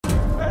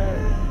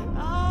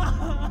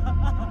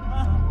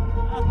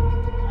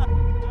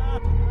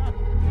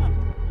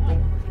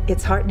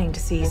It's heartening to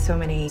see so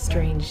many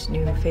strange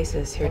new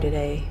faces here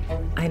today.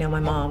 I know my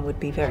mom would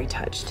be very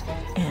touched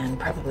and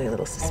probably a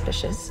little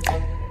suspicious.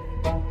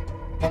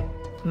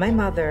 My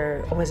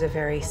mother was a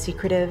very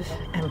secretive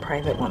and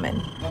private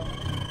woman.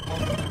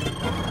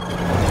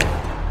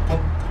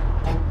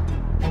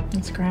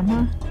 It's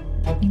Grandma.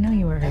 You know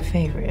you were her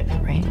favorite,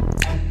 right?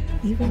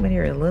 Even when you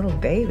were a little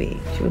baby,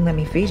 she wouldn't let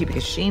me feed you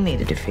because she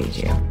needed to feed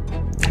you.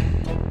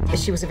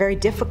 She was a very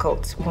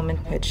difficult woman,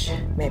 which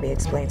maybe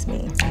explains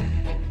me.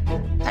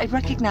 I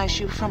recognize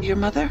you from your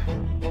mother.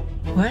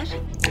 What?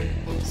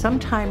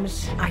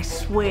 Sometimes I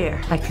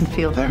swear I can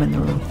feel them in the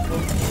room.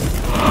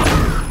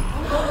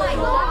 Oh my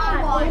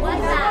God!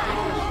 What's that?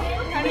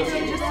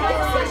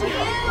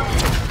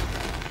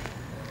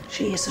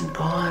 She isn't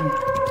gone.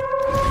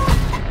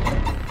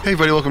 Hey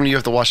everybody, welcome to You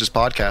Have to Watch This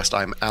podcast.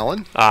 I'm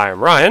Alan. I'm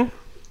Ryan.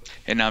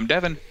 And I'm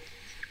Devin.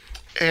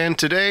 And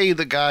today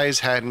the guys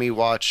had me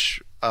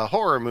watch a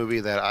horror movie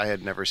that I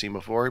had never seen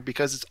before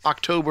because it's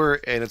October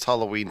and it's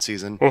Halloween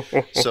season,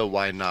 so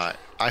why not?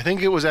 I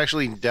think it was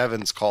actually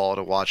Devin's call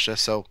to watch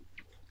this, so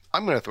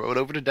I'm going to throw it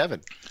over to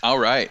Devin. All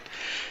right.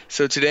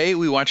 So today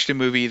we watched a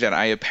movie that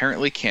I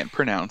apparently can't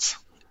pronounce.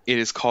 It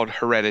is called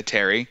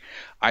Hereditary.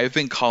 I've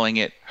been calling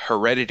it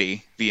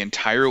Heredity the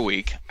entire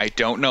week. I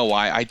don't know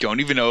why. I don't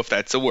even know if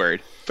that's a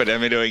word, but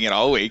I've been doing it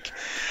all week.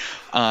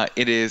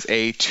 It is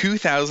a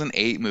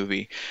 2008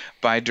 movie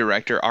by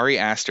director Ari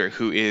Aster,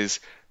 who is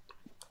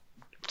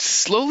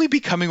slowly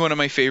becoming one of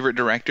my favorite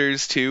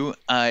directors too,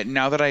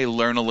 now that I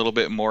learn a little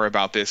bit more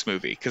about this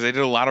movie, because I did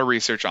a lot of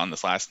research on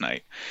this last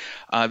night.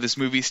 This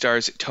movie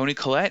stars Toni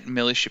Collette,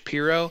 Millie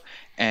Shapiro,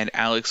 and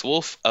Alex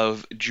Wolff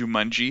of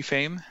Jumanji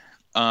fame.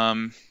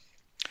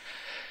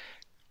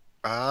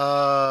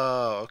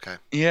 Oh, okay.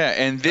 Yeah,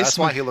 and that's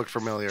why he looked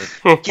familiar.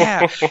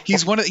 Yeah, he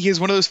has one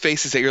of those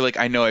faces that you're like,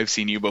 I know I've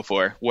seen you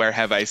before. Where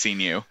have I seen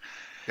you?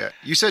 Yeah,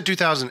 you said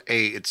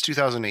 2008. It's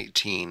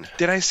 2018.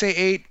 Did I say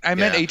 8? I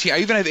meant 18. I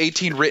even have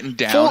 18 written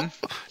down.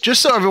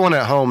 Just so everyone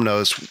at home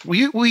knows,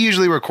 we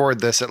usually record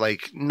this at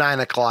like 9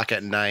 o'clock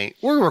at night.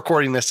 We're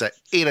recording this at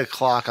 8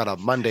 o'clock on a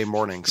Monday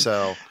morning,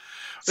 so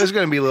there's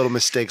going to be little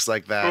mistakes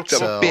like that.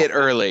 It's a bit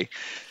early.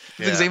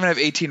 Because I even have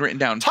 18 written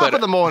down. Top of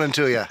the morning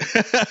to you.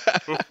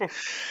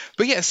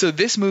 But yeah, so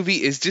this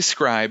movie is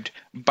described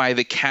by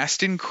the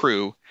cast and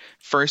crew,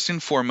 first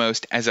and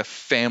foremost, as a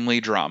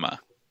family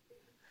drama.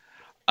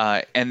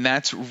 And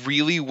that's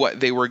really what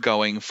they were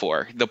going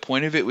for. The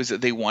point of it was that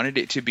they wanted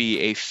it to be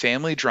a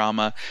family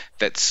drama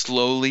that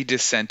slowly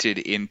descended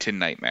into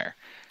nightmare.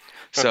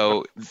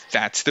 So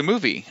that's the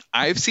movie.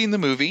 I've seen the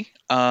movie.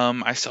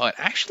 I saw it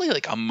actually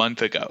like a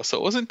month ago, so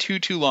it wasn't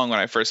too long when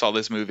I first saw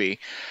this movie.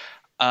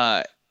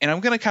 And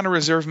I'm going to kind of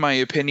reserve my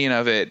opinion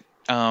of it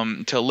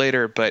till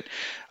later, but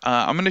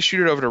I'm going to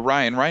shoot it over to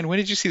Ryan. Ryan, when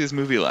did you see this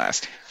movie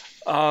last?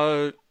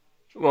 Well,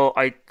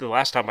 the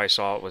last time I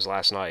saw it was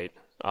last night.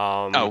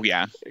 Oh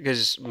yeah,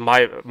 because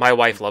my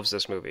wife loves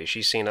this movie.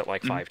 She's seen it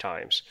like 5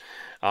 times,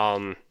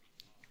 and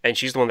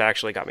she's the one that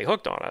actually got me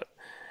hooked on it.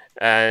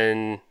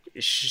 And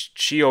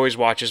she always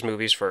watches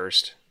movies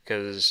first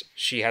because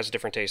she has a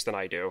different taste than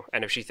I do.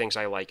 And if she thinks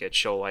I like it,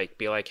 she'll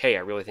be like, "Hey,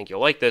 I really think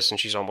you'll like this," and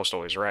she's almost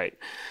always right.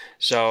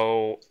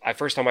 So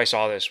first time I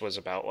saw this was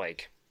about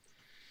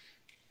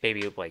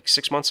maybe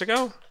 6 months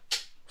ago,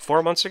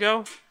 4 months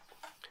ago,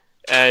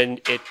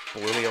 and it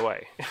blew me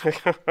away.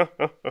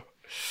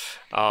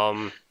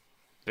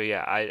 But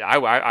yeah,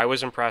 I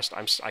was impressed.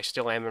 I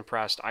still am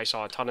impressed. I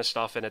saw a ton of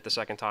stuff in it the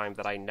second time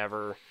that I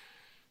never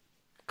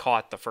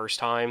caught the first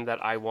time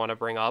that I want to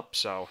bring up.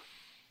 So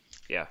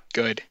yeah,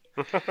 good.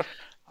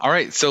 All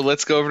right, so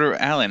let's go over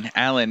to Alan.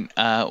 Alan,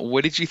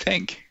 what did you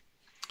think?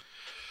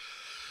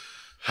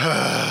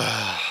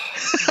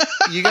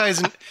 You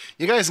guys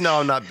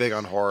know I'm not big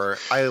on horror.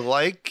 I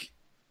like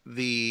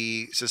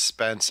the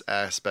suspense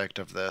aspect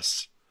of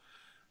this.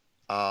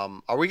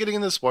 Are we getting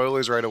into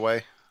spoilers right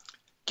away?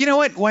 You know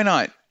what? Why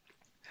not?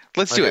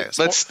 Let's do it.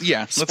 Let's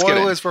get it.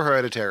 Spoilers for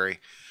Hereditary.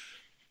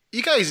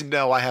 You guys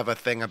know I have a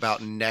thing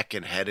about neck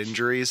and head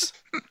injuries.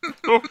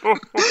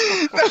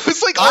 That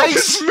was like all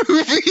this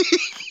movie.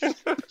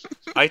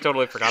 I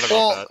totally forgot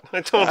about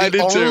that. I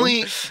did too.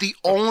 The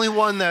only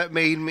one that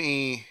made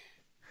me...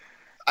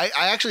 I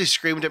actually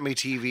screamed at my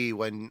TV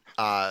when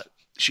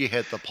she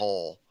hit the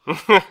pole.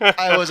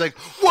 I was like,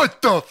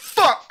 what the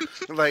fuck?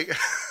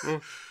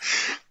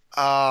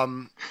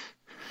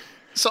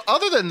 So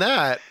other than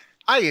that,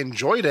 I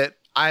enjoyed it.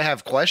 I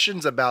have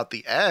questions about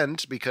the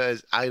end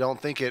because I don't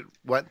think it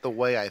went the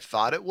way I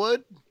thought it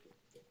would.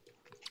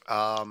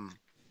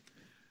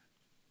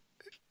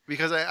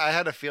 Because I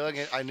had a feeling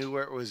I knew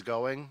where it was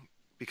going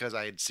because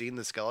I had seen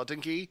the skeleton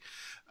key.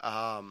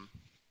 But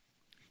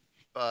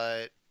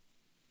I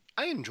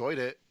enjoyed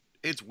it.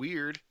 It's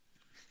weird.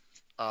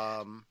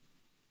 I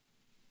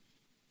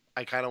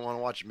kind of want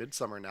to watch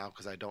Midsummer now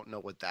because I don't know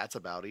what that's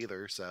about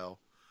either, so...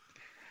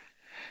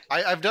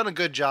 I've done a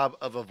good job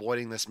of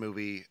avoiding this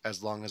movie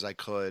as long as I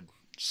could,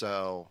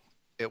 so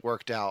it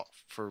worked out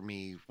for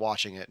me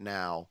watching it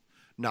now,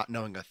 not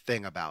knowing a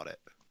thing about it.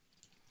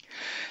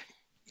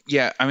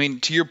 Yeah, I mean,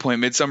 to your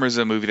point, Midsummer is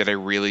a movie that I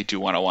really do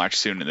want to watch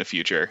soon in the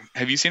future.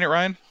 Have you seen it,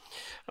 Ryan?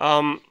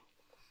 Um,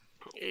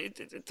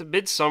 the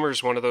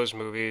Midsummer's one of those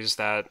movies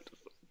that,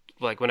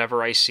 like,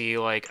 whenever I see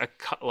like a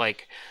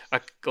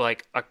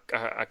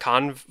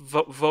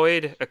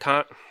convoid,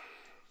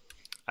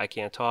 I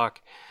can't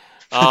talk.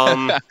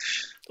 Um,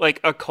 like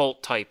a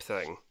cult type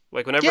thing.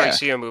 Like whenever I Yeah,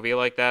 see a movie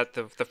like that,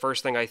 the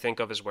first thing I think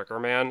of is Wicker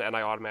Man, and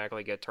I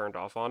automatically get turned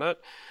off on it.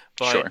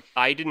 But sure.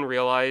 I didn't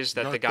realize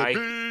that the Not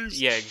guy, beast.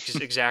 yeah,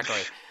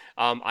 exactly.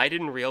 I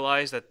didn't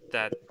realize that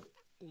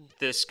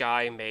this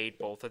guy made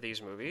both of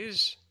these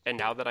movies, and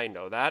now that I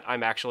know that,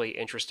 I'm actually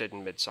interested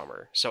in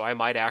Midsummer, so I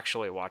might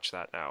actually watch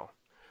that now.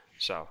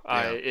 So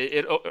Yeah.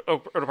 it'll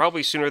probably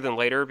be sooner than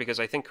later because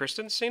I think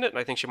Kristen's seen it, and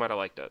I think she might have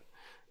liked it,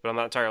 but I'm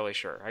not entirely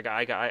sure. I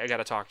got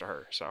to talk to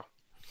her. So.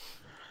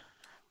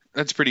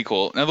 That's pretty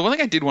cool. Now, the one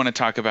thing I did want to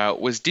talk about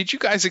was, did you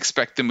guys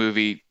expect the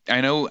movie? I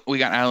know we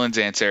got Alan's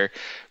answer.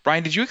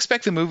 Brian, did you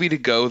expect the movie to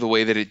go the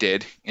way that it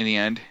did in the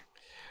end?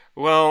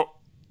 Well,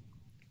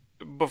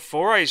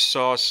 before I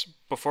saw it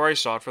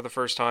for the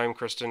first time,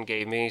 Kristen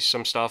gave me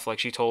some stuff. Like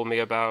she told me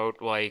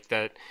about like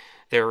that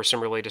there were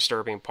some really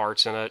disturbing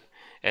parts in it,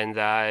 and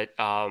that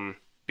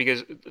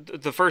because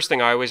the first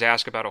thing I always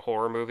ask about a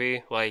horror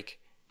movie, like,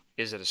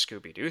 is it a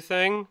Scooby Doo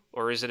thing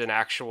or is it an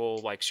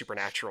actual like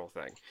supernatural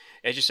thing?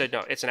 And she said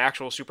no, it's an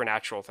actual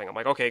supernatural thing. I'm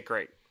like, okay,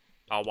 great,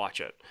 I'll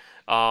watch it.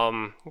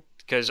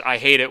 Because I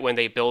hate it when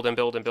they build and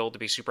build and build to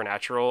be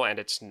supernatural and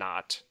it's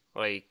not,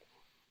 like,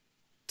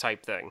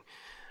 type thing.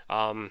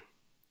 Um,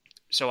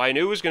 so I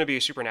knew it was going to be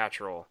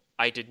supernatural.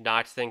 I did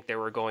not think they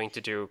were going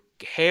to do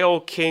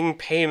Hail King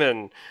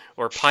Payman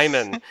or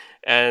Pyman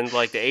and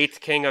like the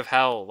eighth king of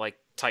hell like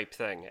type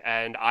thing.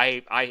 And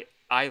I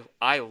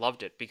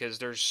loved it because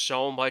there's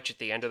so much at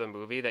the end of the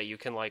movie that you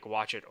can like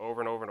watch it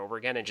over and over and over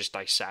again and just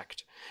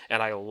dissect.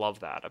 And I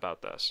love that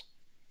about this.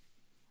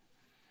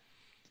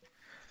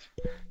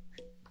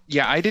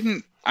 Yeah, I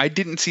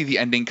didn't see the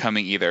ending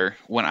coming either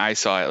when I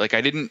saw it. Like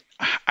I don't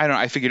know,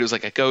 I figured it was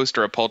like a ghost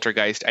or a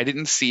poltergeist. I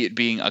didn't see it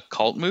being a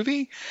cult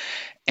movie.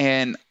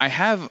 And I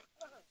have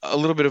a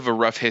little bit of a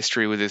rough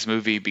history with this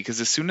movie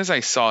because as soon as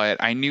I saw it,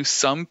 I knew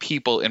some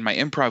people in my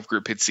improv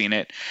group had seen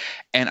it,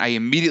 and I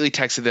immediately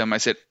texted them. I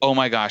said, "Oh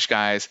my gosh,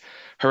 guys,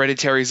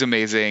 Hereditary is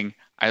amazing.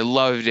 I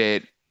loved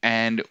it."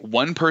 And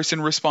one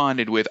person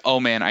responded with, "Oh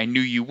man, I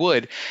knew you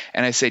would."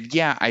 And I said,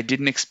 "Yeah, I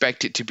didn't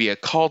expect it to be a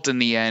cult in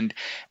the end."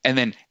 And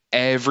then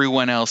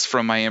everyone else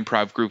from my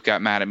improv group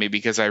got mad at me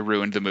because I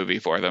ruined the movie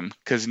for them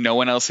because no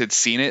one else had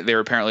seen it. They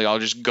were apparently all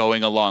just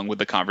going along with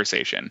the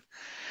conversation.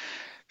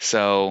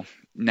 So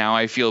now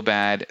I feel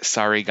bad.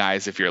 Sorry,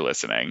 guys, if you're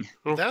listening.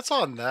 That's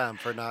on them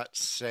for not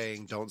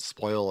saying don't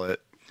spoil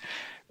it.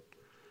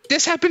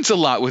 This happens a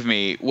lot with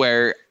me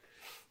where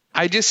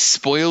I just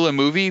spoil a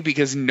movie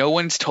because no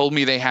one's told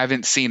me they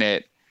haven't seen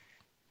it,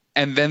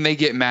 and then they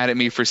get mad at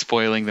me for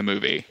spoiling the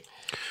movie.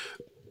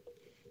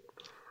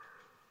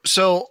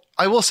 So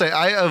I will say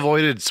I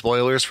avoided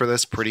spoilers for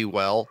this pretty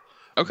well,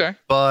 Okay.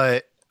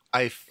 but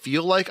I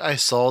feel like I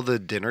saw the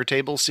dinner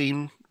table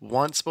scene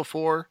once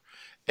before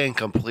and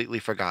completely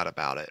forgot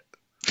about it.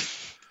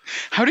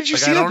 How did you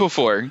Like, see that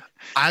before?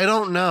 I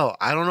don't know.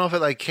 I don't know if it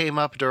like came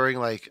up during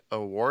like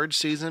award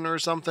season or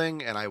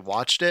something and I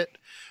watched it,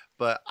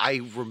 but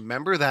I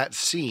remember that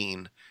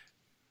scene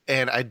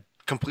and I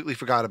completely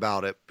forgot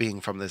about it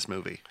being from this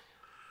movie.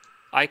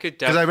 I could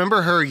Because I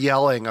remember her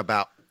yelling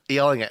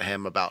at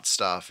him about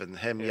stuff and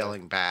him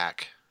yelling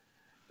back.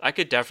 I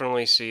could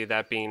definitely see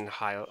that being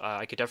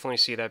I could definitely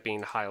see that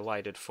being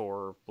highlighted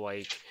for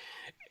like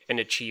an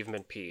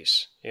achievement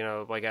piece, you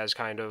know, like as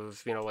kind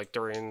of, you know, like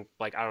during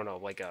like I don't know,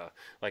 like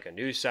a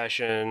news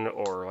session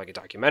or like a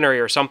documentary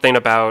or something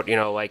about, you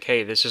know, like,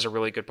 hey, this is a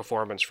really good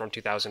performance from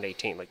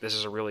 2018. Like this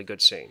is a really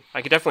good scene.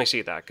 I could definitely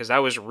see that because that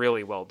was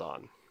really well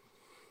done.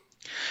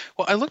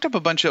 Well, I looked up a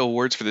bunch of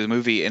awards for the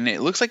movie, and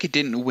it looks like it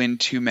didn't win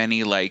too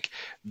many like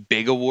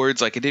big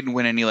awards. Like it didn't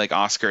win any like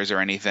Oscars or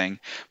anything,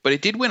 but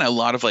it did win a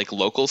lot of like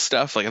local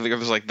stuff. Like I think it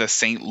was like the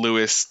St.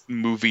 Louis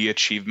Movie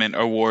Achievement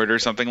Award or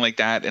something like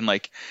that. And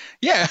like,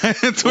 yeah,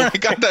 that's where I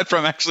got that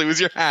from. Actually, was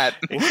your hat.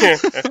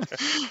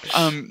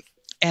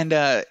 And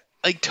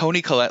like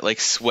Toni Collette like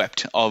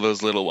swept all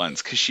those little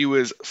ones because she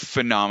was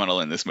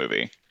phenomenal in this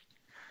movie.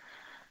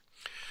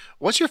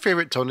 What's your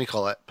favorite Toni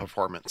Collette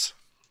performance?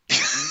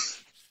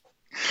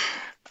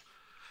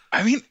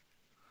 I mean,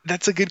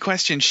 that's a good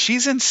question.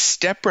 She's in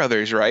Step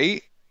Brothers,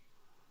 right?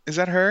 Is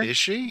that her? Is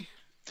she?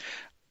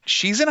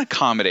 She's in a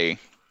comedy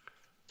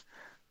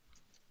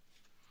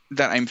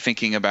that I'm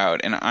thinking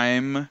about, and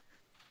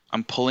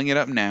I'm pulling it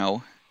up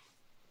now.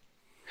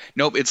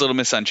 Nope, it's Little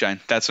Miss Sunshine.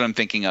 That's what I'm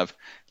thinking of.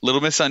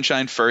 Little Miss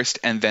Sunshine first,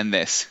 and then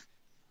this.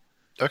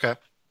 Okay.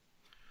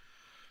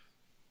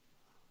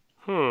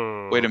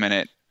 Wait a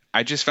minute.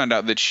 I just found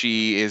out that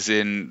she is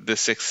in The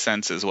Sixth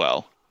Sense as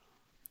well.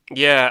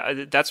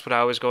 Yeah, that's what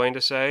I was going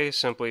to say,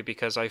 simply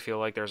because I feel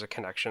like there's a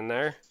connection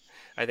there.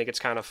 I think it's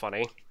kind of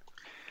funny.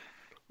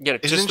 Yeah,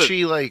 Isn't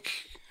she like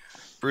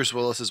Bruce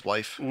Willis's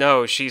wife?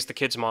 No, she's the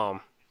kid's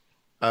mom.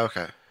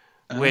 Okay.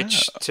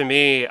 which to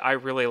me, I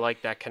really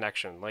like that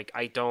connection. Like,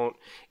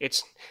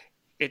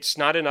 it's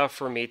not enough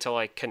for me to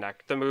like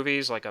connect the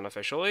movies like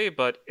unofficially,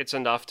 but it's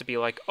enough to be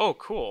like, oh,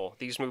 cool,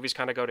 these movies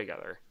kind of go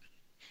together.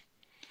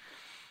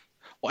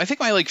 Well, I think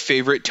my like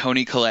favorite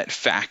Toni Collette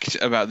fact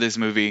about this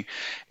movie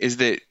is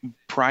that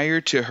prior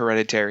to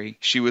Hereditary,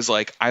 she was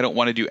like, I don't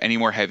want to do any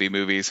more heavy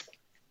movies.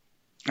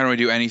 I don't want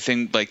to do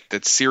anything like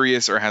that's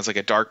serious or has like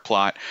a dark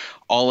plot.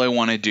 All I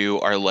want to do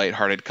are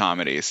lighthearted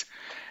comedies.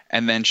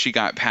 And then she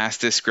got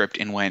past this script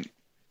and went,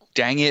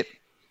 dang it,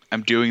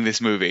 I'm doing this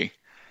movie.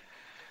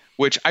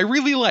 Which I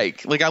really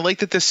like. Like, I like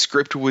that the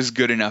script was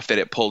good enough that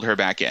it pulled her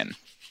back in.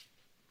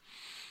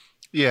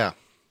 Yeah.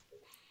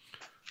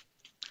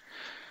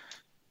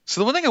 So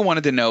the one thing I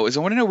wanted to know is I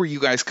want to know where you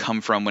guys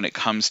come from when it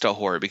comes to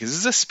horror, because this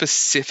is a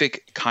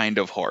specific kind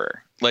of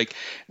horror. Like,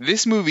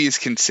 this movie is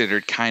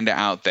considered kind of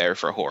out there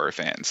for horror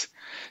fans.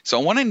 So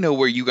I want to know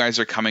where you guys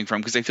are coming from,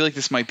 because I feel like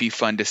this might be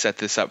fun to set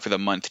this up for the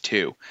month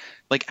too.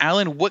 Like,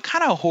 Alan, what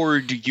kind of horror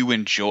do you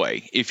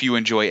enjoy, if you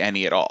enjoy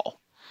any at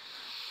all?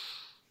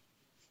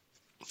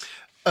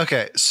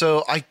 Okay,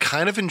 so I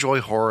kind of enjoy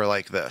horror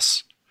like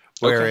this,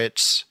 where Okay.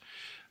 it's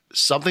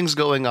something's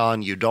going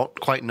on, you don't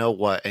quite know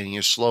what, and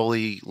you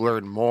slowly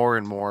learn more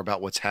and more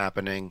about what's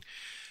happening,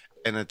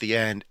 and at the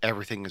end,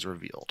 everything is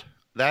revealed.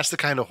 That's the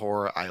kind of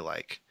horror I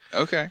like.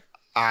 Okay.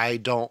 I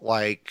don't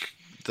like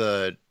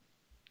the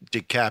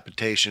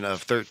decapitation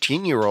of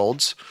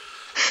 13-year-olds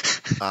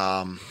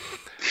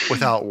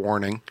without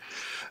warning.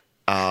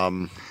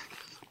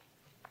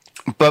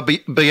 But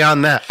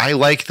beyond that, I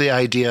like the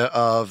idea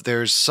of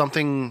there's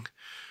something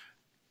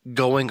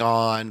going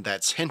on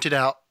that's hinted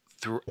out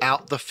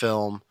throughout the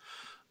film,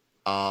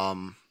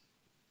 and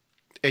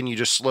you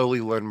just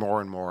slowly learn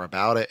more and more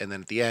about it, and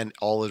then at the end,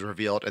 all is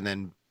revealed, and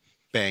then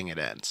bang, it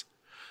ends.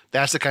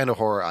 That's the kind of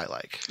horror I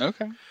like.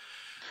 Okay.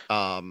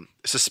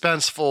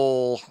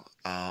 Suspenseful,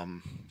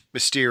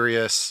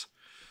 mysterious.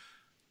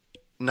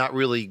 Not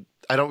really.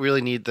 I don't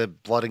really need the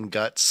blood and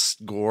guts,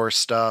 gore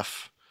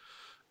stuff.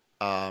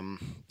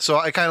 So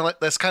I kind of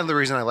like, that's kind of the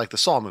reason I like the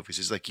Saw movies,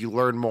 is like you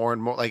learn more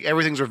and more, like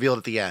everything's revealed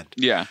at the end.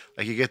 Yeah.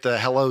 Like you get the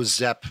hello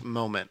Zep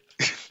moment.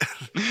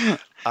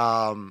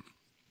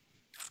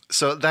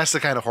 So that's the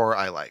kind of horror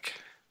I like.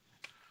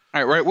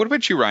 All right. What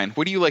about you, Ryan?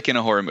 What do you like in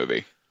a horror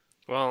movie?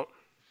 Well,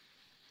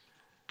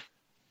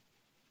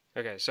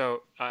 okay,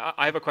 so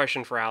I have a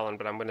question for Alan,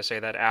 but I'm going to say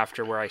that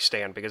after where I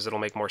stand because it'll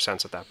make more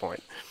sense at that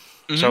point.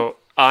 Mm-hmm. So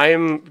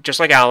I'm just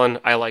like Alan.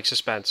 I like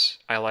suspense.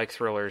 I like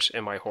thrillers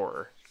in my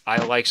horror. I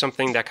like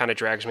something that kind of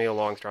drags me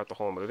along throughout the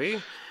whole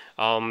movie.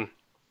 When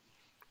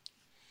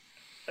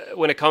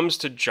it comes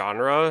to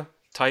genre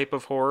type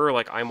of horror,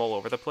 like I'm all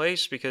over the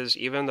place because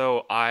even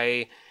though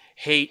I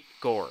hate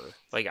gore,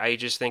 like I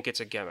just think it's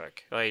a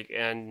gimmick. Like,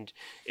 and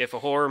if a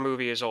horror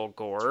movie is all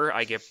gore,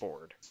 I get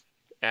bored.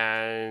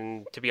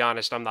 And to be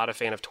honest, I'm not a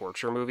fan of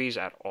torture movies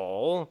at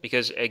all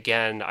because,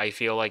 again, I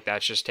feel like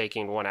that's just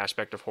taking one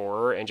aspect of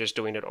horror and just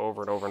doing it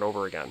over and over and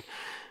over again,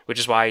 which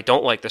is why I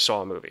don't like the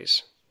Saw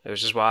movies.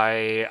 Which is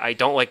why I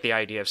don't like the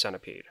idea of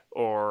Centipede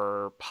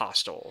or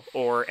Hostel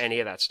or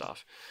any of that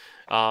stuff.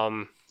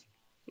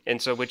 And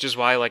so, which is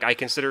why, like, I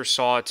consider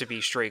Saw to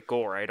be straight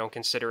gore. I don't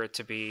consider it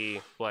to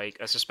be, like,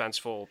 a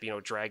suspenseful,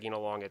 dragging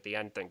along at the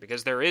end thing.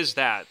 Because there is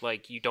that,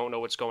 like, you don't know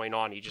what's going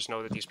on. You just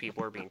know that these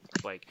people are being,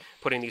 like,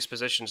 put in these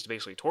positions to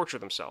basically torture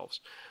themselves.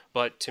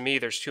 But to me,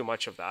 there's too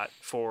much of that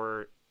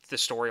for the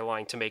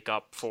storyline to make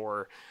up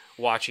for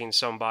watching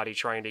somebody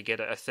trying to get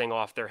a thing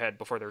off their head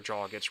before their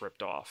jaw gets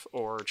ripped off,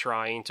 or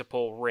trying to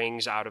pull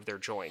rings out of their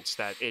joints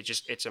that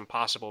it's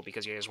impossible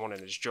because he has one in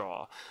his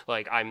jaw.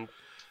 Like,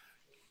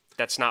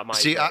 that's not my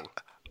thing.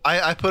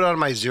 I put on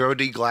my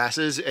 0D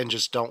glasses and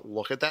just don't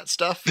look at that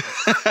stuff.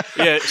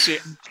 Yeah,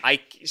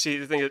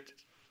 the thing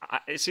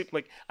is,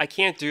 I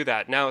can't do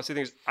that. Now, see,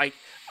 the thing is,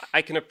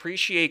 I can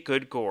appreciate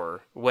good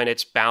gore when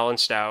it's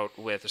balanced out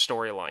with a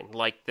storyline,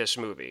 like this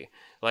movie.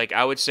 Like,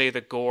 I would say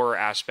the gore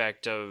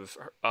aspect of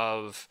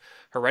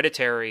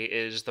Hereditary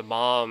is the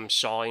mom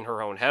sawing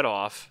her own head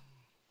off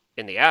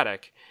in the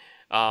attic,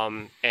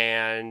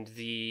 and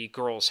the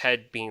girl's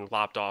head being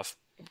lopped off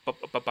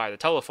by the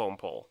telephone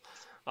pole.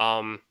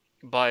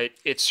 But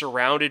it's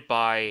surrounded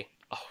by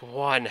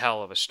one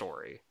hell of a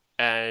story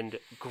and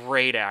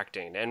great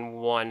acting and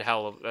one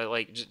hell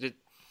of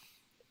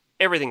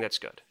everything that's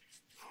good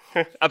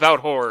about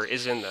horror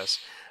is in this.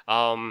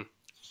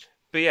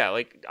 But yeah,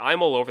 like,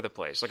 I'm all over the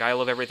place. Like, I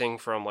love everything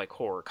from, like,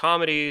 horror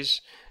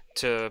comedies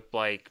to,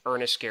 like,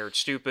 Ernest Scared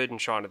Stupid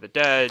and Shaun of the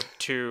Dead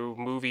to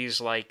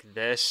movies like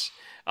this.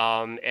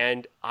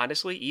 And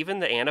honestly, even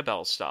the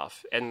Annabelle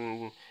stuff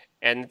and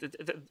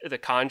the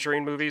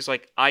Conjuring movies,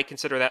 like, I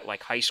consider that,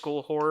 like, high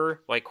school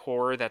horror, like,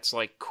 horror that's,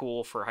 like,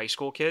 cool for high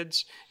school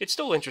kids. It's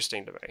still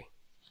interesting to me.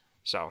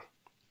 So.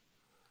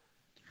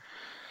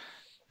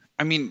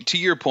 I mean, to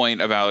your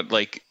point about,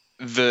 like,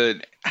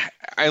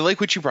 I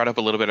like what you brought up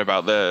a little bit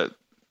about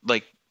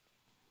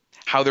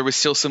how there was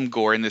still some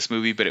gore in this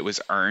movie, but it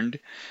was earned,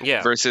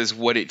 Yeah. versus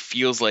what it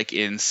feels like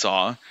in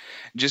Saw.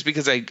 Just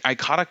because I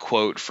caught a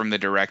quote from the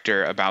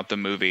director about the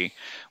movie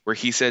where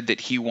he said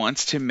that he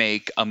wants to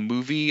make a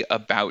movie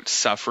about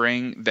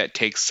suffering that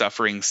takes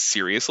suffering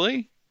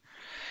seriously.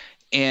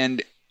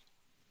 And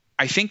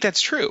I think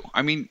that's true.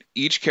 I mean,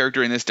 each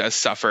character in this does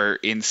suffer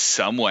in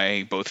some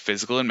way, both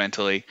physical and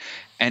mentally,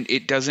 and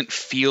it doesn't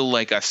feel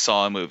like a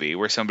Saw movie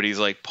where somebody's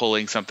like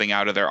pulling something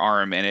out of their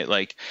arm and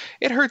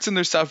it hurts and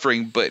they're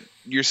suffering, but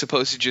you're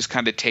supposed to just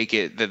kind of take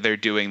it that they're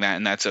doing that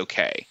and that's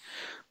okay.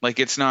 Like,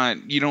 it's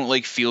not, you don't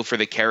like feel for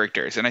the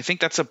characters, and I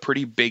think that's a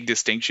pretty big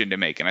distinction to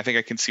make, and I think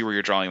I can see where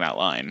you're drawing that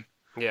line.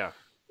 Yeah,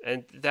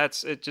 and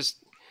that's it. Just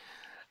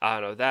I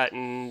don't know that,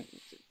 and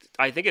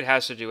I think it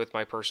has to do with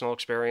my personal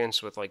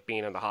experience with like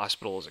being in the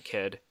hospital as a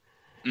kid,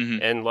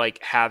 and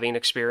like having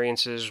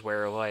experiences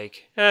where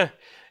like,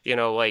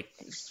 like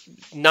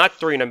not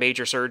during a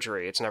major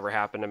surgery, it's never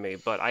happened to me,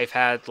 but I've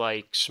had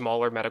like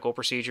smaller medical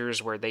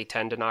procedures where they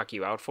tend to knock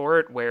you out for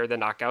it, where the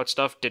knockout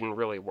stuff didn't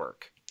really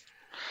work.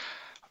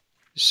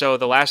 So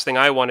the last thing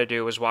I want to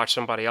do is watch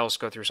somebody else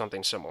go through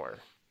something similar.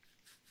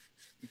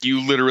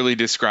 You literally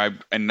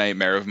described a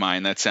nightmare of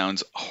mine. That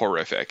sounds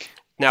horrific.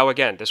 Now,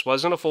 again, this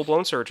wasn't a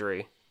full-blown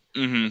surgery.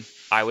 Mm-hmm.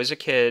 I was a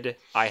kid.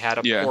 I had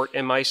a port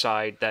in my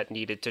side that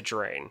needed to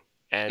drain,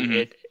 and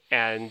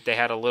they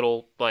had a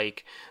little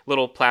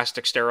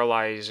plastic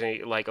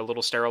sterilizing, like a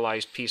little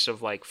sterilized piece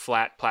of like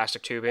flat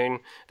plastic tubing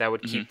that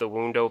would keep the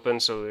wound open,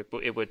 so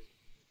it would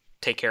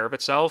take care of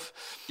itself.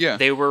 Yeah,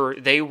 they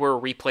were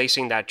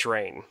replacing that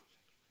drain.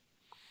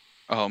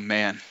 Oh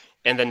man!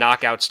 And the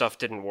knockout stuff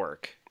didn't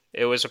work.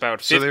 It was about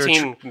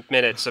 15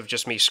 minutes of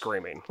just me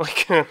screaming.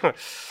 Like,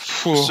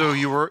 so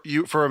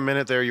you for a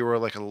minute there, you were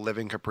like a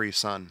living Capri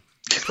Sun.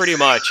 Pretty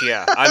much,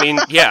 yeah. I mean,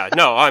 yeah.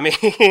 No, I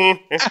mean,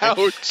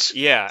 ouch.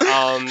 Yeah.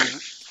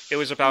 It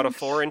was about a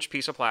 4-inch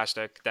piece of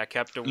plastic that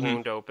kept a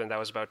wound open that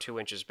was about 2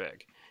 inches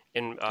big.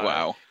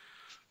 Wow.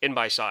 In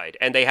my side,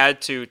 and they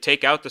had to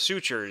take out the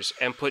sutures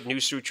and put new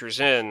sutures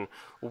in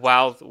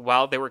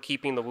while they were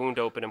keeping the wound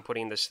open and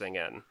putting this thing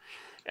in.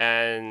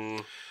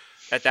 And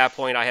at that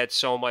point, I had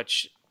so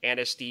much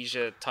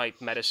anesthesia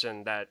type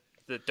medicine that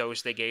the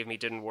dose they gave me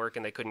didn't work,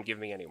 and they couldn't give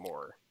me any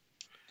more.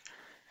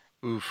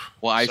 Oof.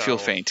 Well, I feel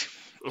faint.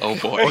 Oh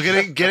boy.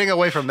 Well, getting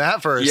away from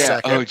that for a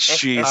second. Oh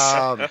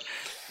jeez.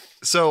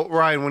 So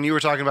Ryan, when you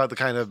were talking about the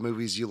kind of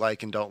movies you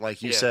like and don't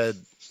like, you said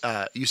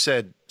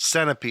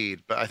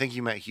Centipede, but I think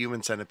you meant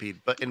Human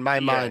Centipede. But in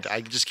my mind,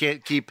 I just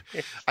can't keep.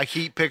 I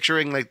keep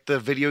picturing like the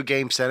video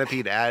game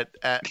Centipede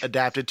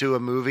adapted to a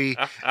movie,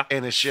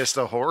 and it's just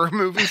a horror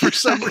movie for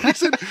some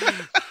reason.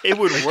 It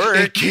would work.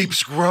 It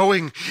keeps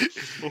growing.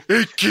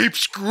 It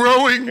keeps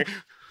growing.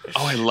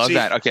 Oh, I love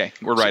that. Okay,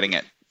 we're writing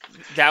it.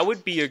 That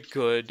would be a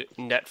good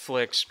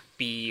Netflix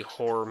B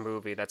horror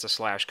movie that's a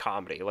slash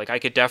comedy. Like, I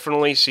could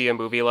definitely see a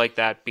movie like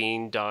that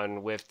being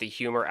done with the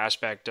humor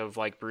aspect of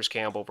like Bruce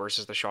Campbell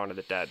versus the Shaun of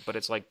the Dead, but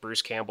it's like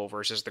Bruce Campbell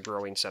versus the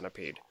growing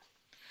centipede.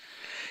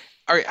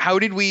 All right, how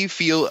do we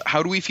feel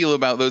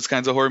about those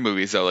kinds of horror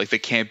movies though? Like the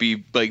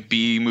campy like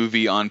B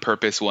movie on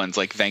purpose ones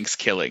like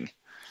Thanksgiving.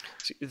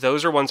 See,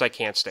 those are ones I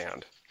can't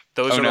stand.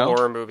 Those are the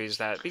horror movies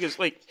that, because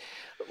like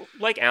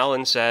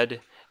Alan said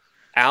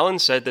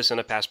this in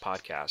a past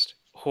podcast.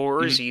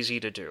 Horror is easy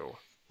to do.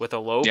 With a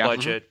low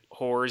budget,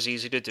 horror is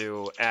easy to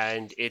do,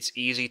 and it's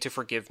easy to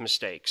forgive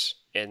mistakes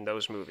in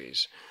those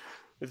movies.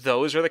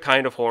 Those are the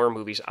kind of horror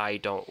movies I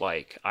don't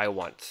like. I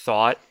want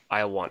thought,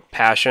 I want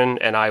passion,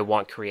 and I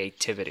want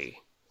creativity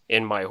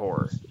in my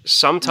horror.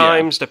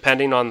 Sometimes,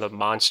 depending on the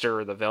monster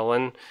or the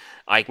villain,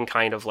 I can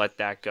kind of let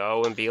that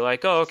go and be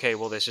like, oh, okay,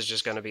 well, this is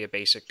just going to be a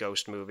basic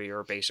ghost movie or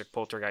a basic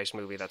poltergeist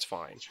movie, that's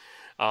fine.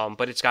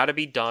 But it's got to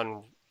be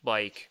done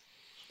like...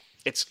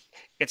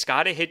 It's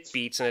got to hit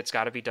beats, and it's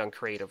got to be done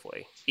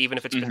creatively, even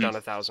if it's been done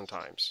 1,000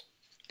 times.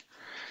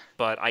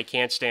 But I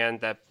can't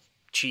stand that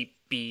cheap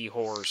B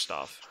horror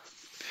stuff.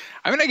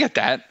 I mean, I get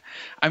that.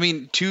 I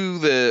mean, to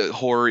the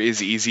horror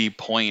is easy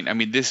point, I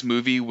mean, this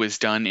movie was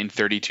done in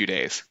 32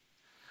 days,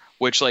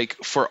 which, like,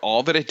 for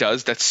all that it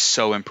does, that's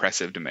so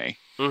impressive to me.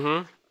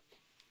 Mm-hmm.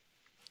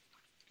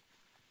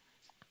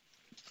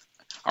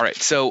 All right,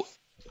 so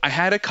I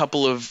had a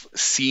couple of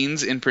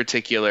scenes in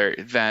particular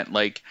that,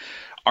 like,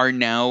 are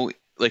now...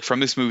 like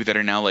from this movie that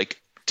are now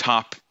like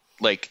top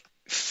like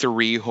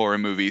 3 horror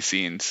movie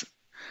scenes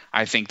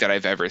I think that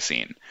I've ever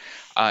seen.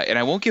 And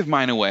I won't give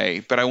mine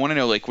away, but I want to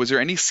know, like, was there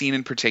any scene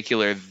in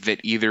particular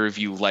that either of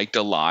you liked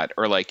a lot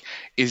or like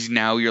is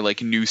now your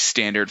like new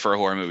standard for a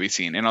horror movie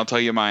scene? And I'll tell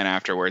you mine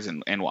afterwards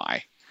and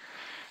why.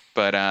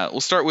 But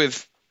let's start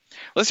with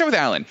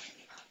Alan.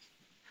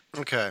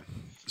 Okay.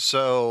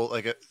 So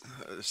like a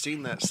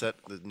scene that set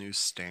the new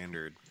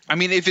standard. I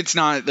mean, if it's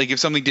not like if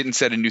something didn't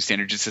set a new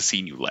standard, just a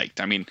scene you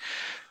liked. I mean,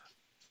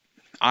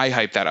 I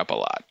hype that up a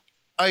lot.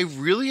 I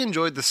really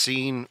enjoyed the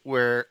scene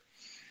where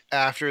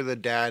after the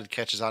dad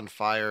catches on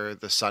fire,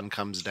 the son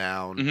comes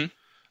down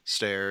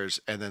stairs,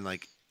 and then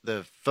like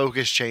the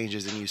focus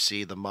changes and you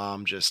see the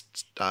mom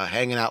just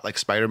hanging out like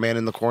Spider-Man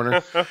in the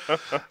corner.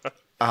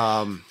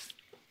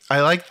 I I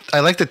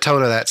like the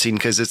tone of that scene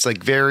because it's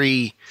like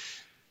very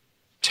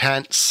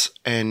tense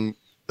and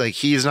like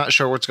he's not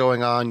sure what's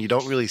going on. You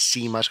don't really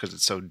see much because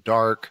it's so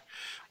dark,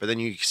 but then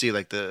you see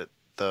like the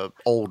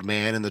old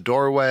man in the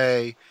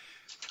doorway,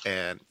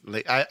 and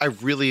like I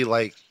really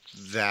like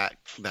that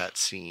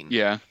scene.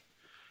 Yeah.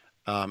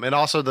 And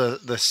also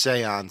the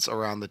seance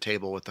around the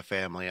table with the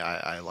family,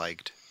 I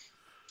liked.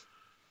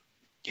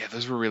 Yeah,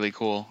 those were really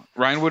cool.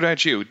 Ryan, what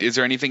about you? Is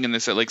there anything in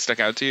this that like stuck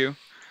out to you?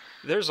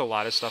 There's a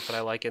lot of stuff that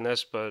I like in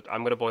this, but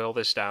I'm gonna boil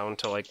this down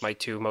to like my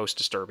two most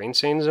disturbing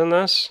scenes in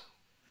this.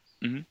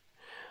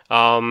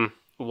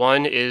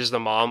 One is the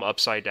mom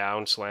upside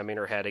down slamming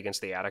her head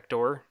against the attic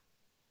door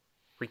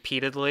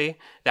repeatedly.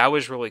 That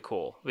was really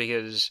cool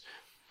because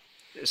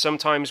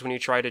sometimes when you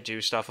try to do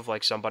stuff of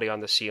like somebody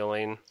on the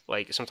ceiling,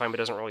 like sometimes it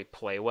doesn't really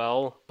play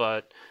well,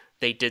 but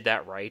they did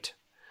that right.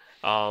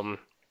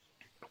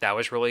 That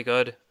was really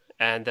good.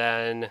 And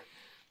then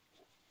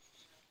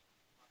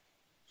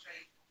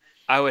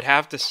I would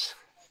have to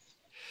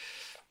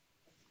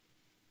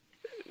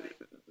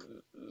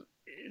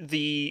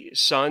the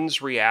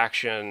son's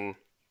reaction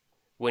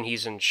when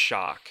he's in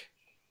shock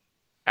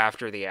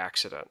after the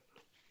accident.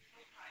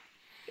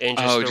 And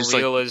just the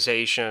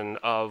realization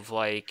of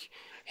like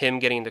him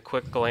getting the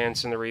quick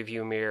glance in the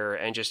review mirror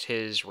and just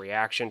his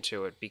reaction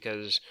to it,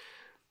 because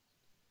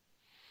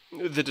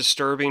the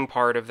disturbing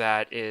part of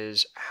that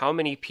is how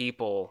many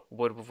people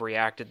would have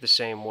reacted the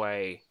same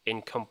way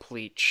in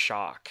complete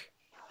shock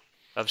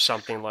of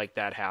something like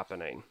that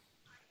happening.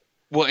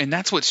 Well, and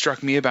that's what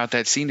struck me about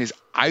that scene is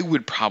I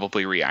would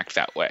probably react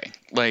that way.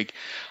 Like,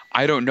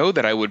 I don't know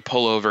that I would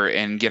pull over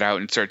and get out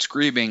and start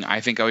screaming.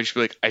 I think I would just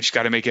be like, I just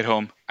got to make it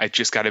home. I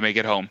just got to make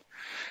it home.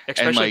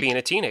 Especially being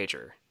a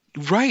teenager.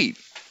 Right.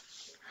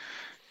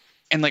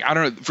 And like, I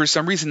don't know, for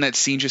some reason that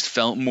scene just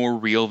felt more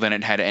real than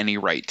it had any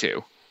right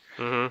to.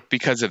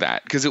 Because of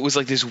that. Because it was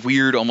like this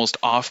weird, almost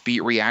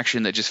offbeat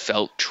reaction that just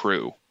felt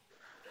true.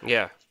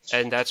 Yeah.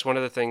 And that's one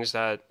of the things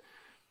that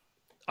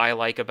I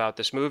like about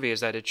this movie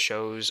is that it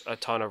shows a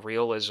ton of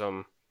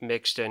realism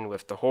mixed in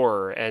with the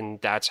horror,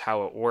 and that's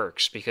how it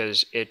works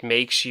because it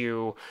makes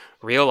you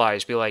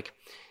realize, be like,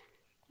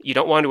 you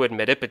don't want to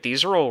admit it, but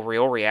these are all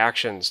real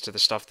reactions to the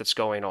stuff that's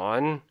going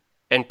on,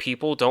 and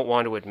people don't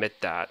want to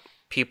admit that.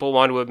 People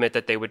want to admit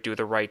that they would do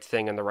the right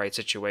thing in the right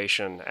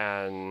situation,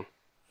 and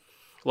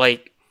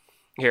like,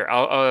 here,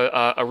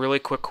 a really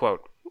quick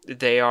quote.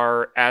 They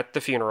are at the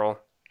funeral,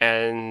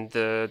 and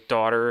the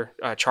daughter,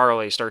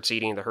 Charlie, starts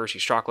eating the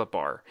Hershey's chocolate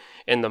bar.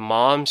 And the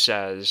mom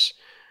says,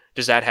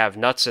 "Does that have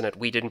nuts in it?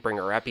 We didn't bring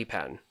our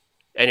EpiPen."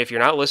 And if you're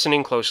not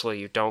listening closely,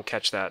 you don't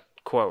catch that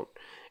quote.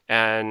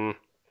 And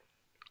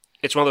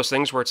it's one of those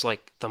things where it's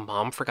like, the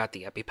mom forgot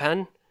the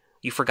EpiPen?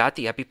 You forgot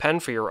the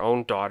EpiPen for your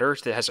own daughter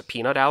that has a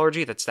peanut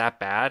allergy that's that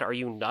bad? Are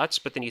you nuts?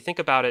 But then you think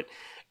about it,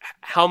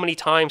 how many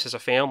times has a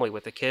family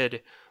with a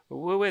kid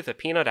with a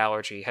peanut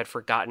allergy had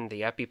forgotten the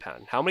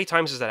EpiPen? How many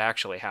times has that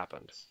actually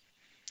happened?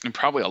 And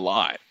probably a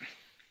lot.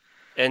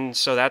 And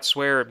so that's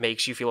where it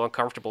makes you feel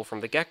uncomfortable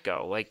from the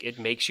get-go. Like, it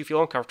makes you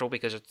feel uncomfortable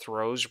because it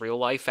throws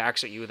real-life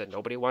facts at you that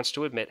nobody wants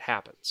to admit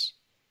happens.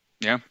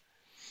 Yeah.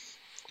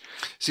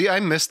 See,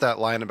 I missed that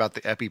line about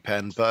the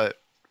EpiPen, but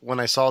when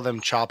I saw them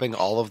chopping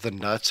all of the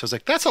nuts, I was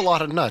like, that's a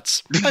lot of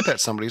nuts. I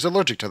bet somebody's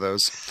allergic to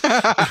those.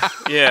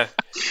 Yeah.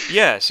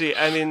 Yeah, see,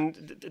 I mean,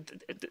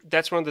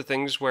 that's one of the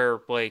things where,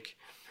 like,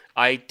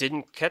 I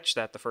didn't catch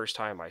that the first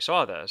time I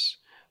saw this,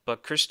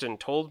 but Kristen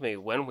told me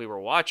when we were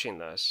watching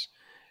this,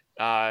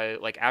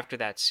 like after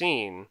that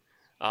scene,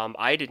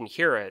 I didn't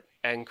hear it,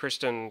 and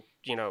Kristen,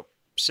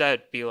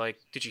 said, be like,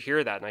 "Did you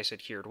hear that?" And I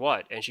said, "Heard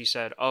what?" And she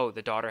said, "Oh,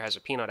 the daughter has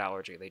a peanut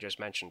allergy. They just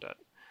mentioned it."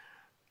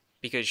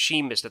 Because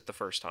she missed it the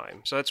first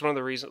time. So that's one of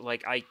the reasons,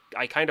 like,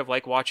 I kind of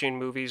like watching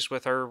movies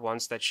with her,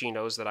 ones that she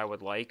knows that I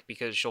would like,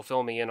 because she'll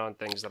fill me in on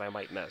things that I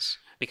might miss,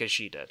 because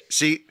she did.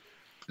 See,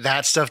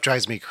 that stuff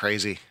drives me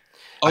crazy.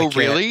 Oh,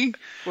 really?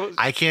 Well,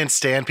 I can't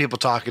stand people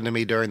talking to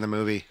me during the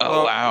movie.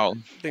 Oh, wow.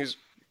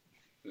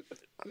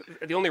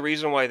 The only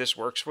reason why this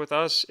works with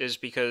us is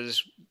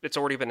because it's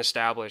already been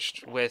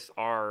established with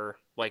our,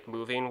 like,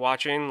 moving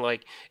watching.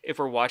 Like, if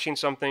we're watching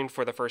something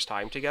for the first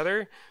time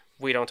together,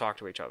 we don't talk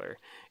to each other.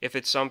 If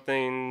it's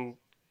something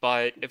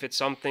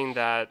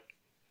that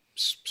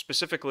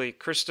specifically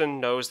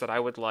Kristen knows that I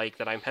would like,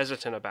 that I'm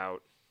hesitant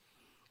about,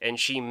 and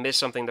she missed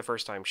something the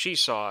first time she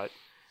saw it,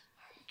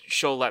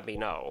 she'll let me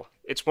know.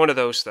 It's one of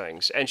those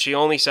things. And she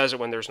only says it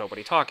when there's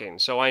nobody talking.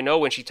 So I know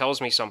when she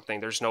tells me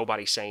something, there's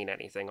nobody saying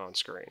anything on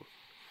screen.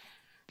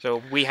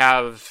 So we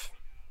have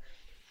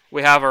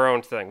our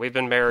own thing. We've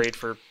been married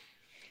for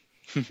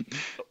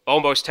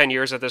almost 10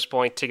 years at this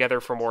point,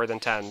 together for more than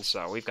 10,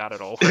 so we've got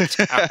it all worked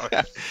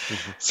out.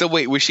 So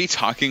wait, was she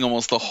talking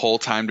almost the whole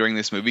time during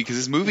this movie? Because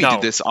this movie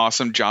did this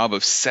awesome job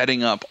of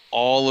setting up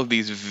all of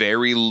these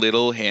very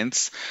little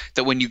hints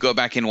that when you go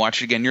back and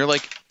watch it again, you're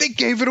like, they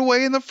gave it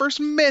away in the first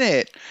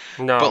minute.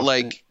 No. But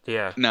like,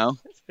 yeah. No?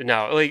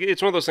 No, like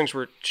it's one of those things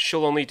where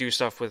she'll only do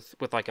stuff with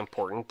like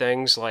important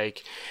things,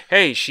 like,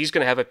 hey, she's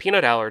gonna have a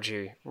peanut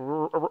allergy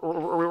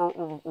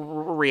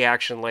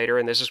reaction later,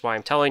 and this is why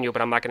I'm telling you,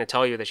 but I'm not gonna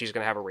tell you that she's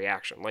gonna have a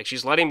reaction. Like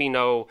she's letting me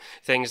know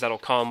things that'll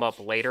come up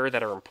later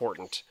that are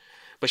important,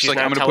 but she's like,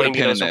 not I'm gonna telling put a me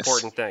pin those in this.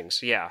 important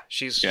things. Yeah,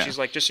 she's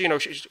like, just so you know,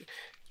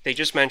 they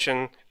just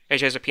mention hey,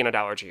 she has a peanut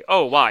allergy.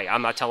 Oh, why?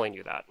 I'm not telling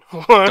you that.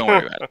 Don't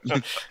worry about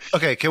it.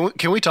 Okay,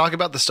 can we talk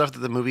about the stuff that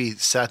the movie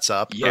sets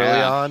up early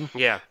Yeah. on?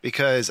 Yeah.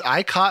 Because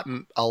I caught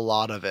a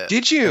lot of it.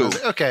 Did you?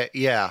 Okay,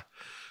 yeah.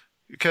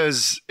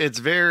 Because it's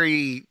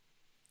very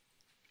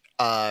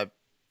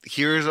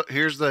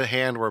here's the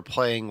hand we're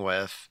playing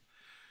with,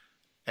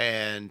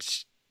 and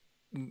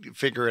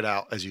figure it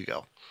out as you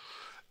go.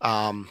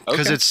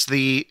 Because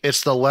Okay.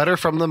 it's the letter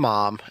from the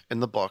mom in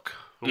the book,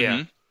 Yeah.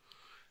 Mhm.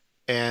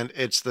 and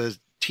it's the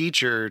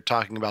teacher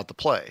talking about the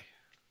play,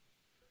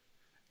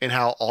 and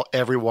how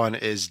everyone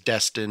in the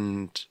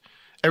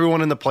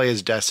play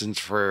is destined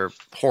for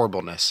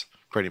horribleness,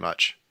 pretty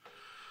much.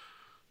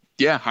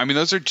 Yeah, I mean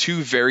those are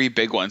two very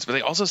big ones, but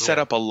they also set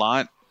up a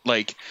lot.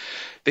 Like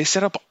they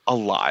set up a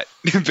lot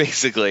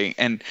basically,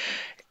 and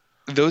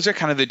those are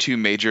kind of the two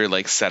major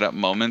like setup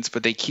moments.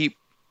 But they keep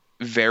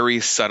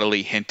very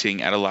subtly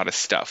hinting at a lot of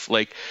stuff.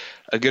 Like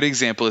a good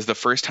example is the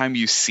first time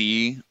you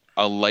see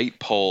a light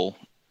pole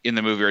in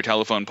the movie or a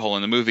telephone pole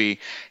in the movie,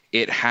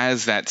 it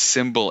has that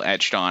symbol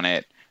etched on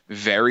it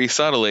very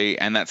subtly,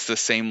 and that's the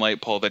same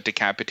light pole that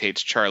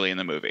decapitates Charlie in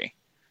the movie.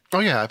 Oh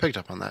yeah, I picked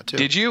up on that too.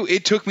 Did you?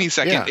 It took me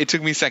second. Yeah. It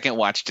took me second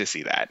watch to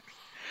see that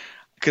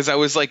because I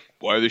was like,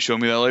 "Why are they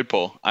showing me that light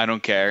pole? I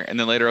don't care." And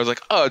then later I was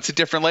like, "Oh, it's a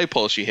different light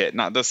pole she hit,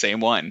 not the same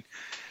one."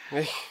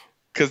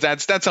 Because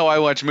that's how I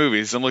watch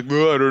movies. I'm like,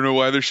 "Oh, I don't know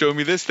why they're showing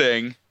me this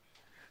thing."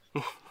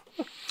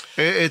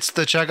 It's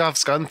the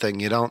Chekhov's gun thing.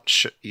 You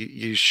don't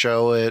you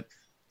show it.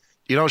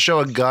 You don't show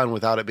a gun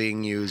without it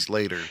being used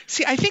later.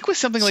 See, I think with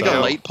something like a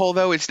light pole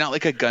though, it's not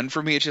like a gun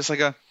for me. It's just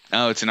like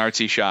it's an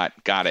artsy shot.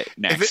 Got it.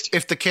 Next.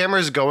 If the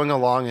camera's going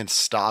along and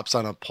stops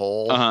on a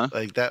pole, Uh-huh.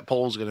 like that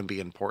pole's going to be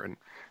important.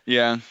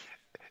 Yeah.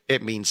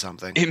 It means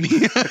something.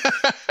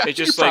 It's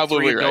just You're like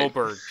probably three right.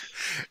 billboards.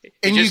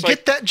 And you just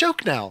get that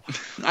joke now.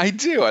 I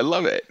do. I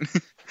love it.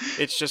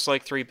 It's just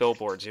like three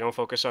billboards. You don't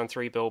focus on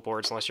three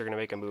billboards unless you're going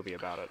to make a movie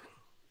about it.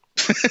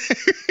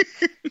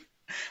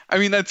 I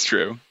mean, that's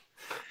true.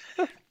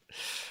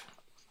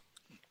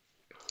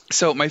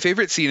 So my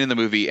favorite scene in the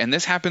movie, and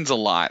this happens a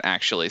lot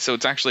actually, so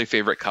it's actually a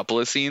favorite couple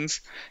of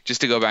scenes,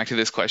 just to go back to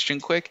this question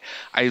quick,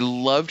 I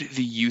loved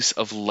the use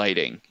of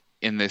lighting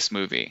in this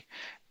movie.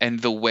 And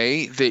the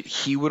way that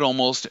he would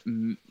almost,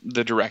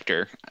 the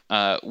director,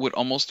 would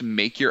almost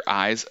make your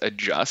eyes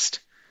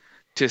adjust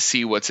to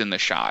see what's in the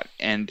shot.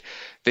 And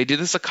they did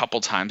this a couple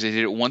times. They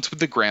did it once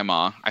with the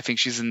grandma. I think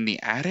she's in the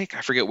attic.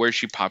 I forget where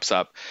she pops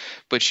up,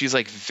 but she's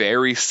like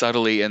very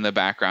subtly in the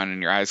background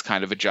and your eyes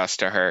kind of adjust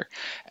to her.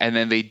 And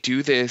then they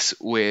do this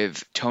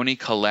with Toni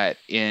Collette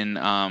in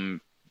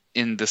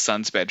the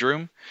son's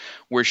bedroom,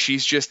 where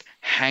she's just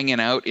hanging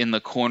out in the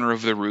corner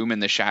of the room in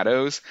the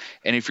shadows.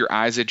 And if your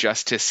eyes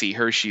adjust to see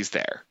her, she's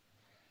there.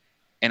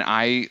 And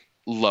I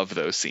love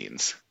those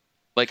scenes.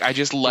 Like, I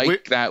just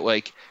like that,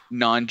 like,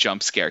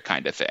 non-jump scare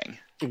kind of thing.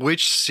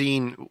 Which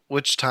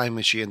time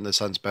is she in the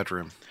son's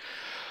bedroom?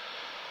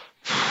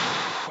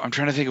 I'm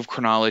trying to think of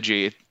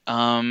chronology.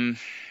 I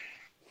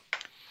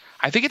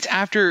think it's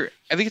after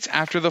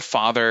the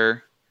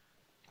father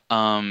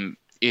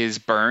is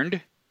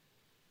burned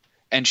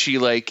and she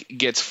like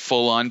gets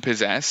full on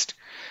possessed.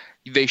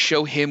 They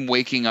show him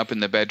waking up in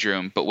the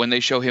bedroom, but when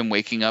they show him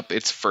waking up,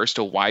 it's first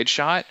a wide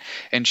shot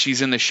and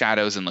she's in the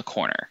shadows in the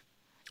corner.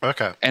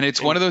 Okay. And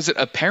it's one of those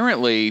that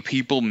apparently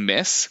people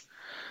miss,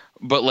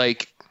 but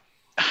like,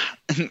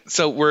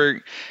 so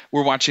we're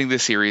watching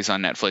this series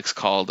on Netflix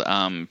called,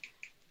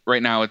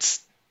 right now it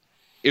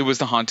was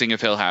The Haunting of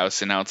Hill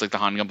House and now it's like The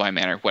Haunting of Bly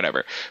Manor,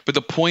 whatever. But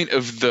the point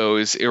of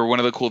those, or one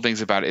of the cool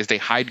things about it, is they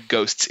hide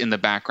ghosts in the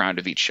background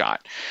of each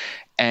shot.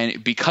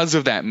 And because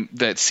of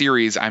that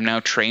series, I'm now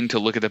trained to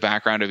look at the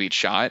background of each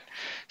shot.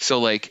 So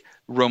like,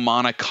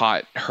 Romana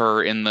caught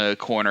her in the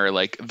corner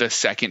like the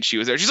second she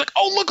was there. She's like,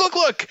 "Oh,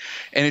 look!"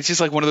 And it's just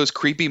like one of those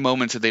creepy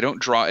moments that they don't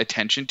draw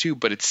attention to,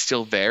 but it's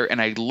still there.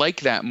 And I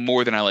like that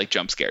more than I like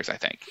jump scares. I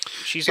think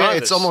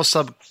It's almost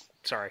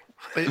Sorry.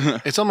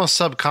 It's almost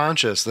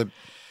subconscious that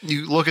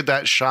you look at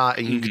that shot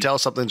and you can tell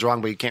something's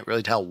wrong, but you can't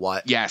really tell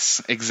what.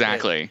 Yes,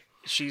 exactly. Yeah.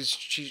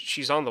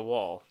 She's on the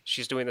wall.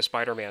 She's doing the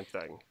Spider-Man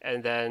thing,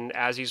 and then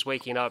as he's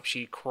waking up,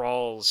 she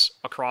crawls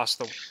across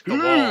the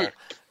wall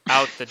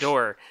out the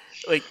door.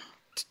 Like.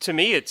 To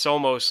me, it's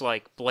almost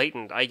like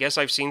blatant. I guess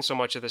I've seen so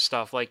much of this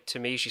stuff. Like, to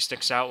me, she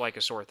sticks out like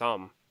a sore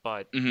thumb.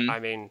 But, I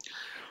mean,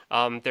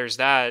 there's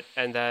that.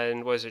 And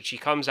then, she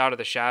comes out of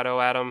the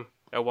shadow at him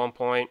at one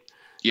point.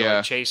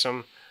 Yeah. To chase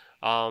him.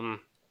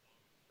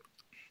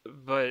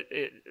 But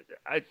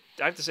I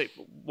have to say,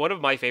 one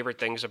of my favorite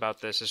things about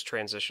this is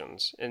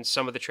transitions. And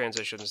some of the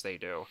transitions they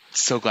do.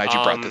 So glad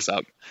you brought this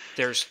up.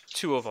 There's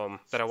two of them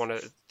that I want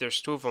to... There's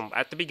two of them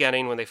at the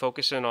beginning when they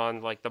focus in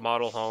on, like, the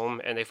model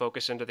home and they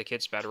focus into the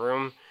kid's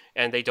bedroom.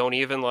 and they don't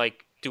even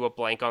like do a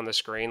blank on the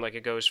screen. Like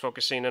it goes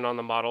focusing in on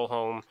the model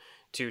home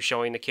to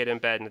showing the kid in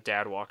bed and the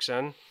dad walks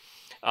in.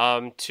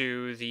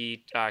 To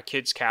the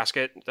kid's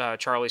casket,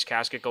 Charlie's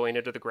casket going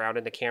into the ground,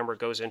 and the camera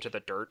goes into the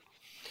dirt.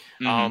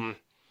 I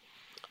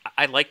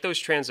like those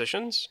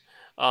transitions.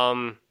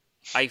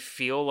 I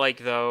feel like,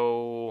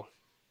 though,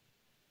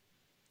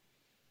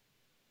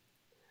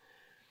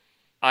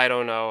 I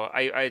don't know.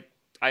 I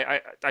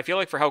feel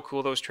like for how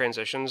cool those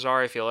transitions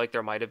are, I feel like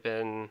there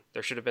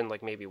should have been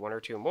like maybe one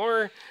or two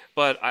more,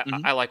 but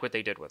I like what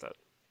they did with it.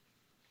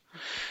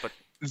 But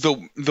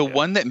the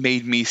one that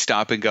made me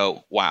stop and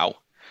go, wow,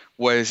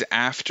 was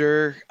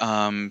after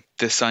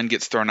the son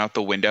gets thrown out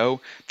the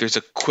window. There's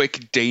a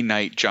quick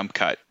day-night jump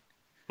cut.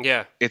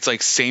 Yeah. It's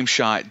like same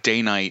shot,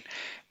 day-night.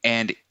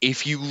 And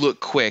if you look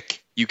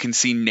quick, you can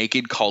see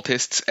naked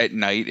cultists at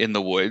night in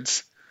the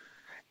woods.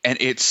 And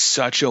it's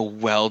such a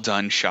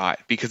well-done shot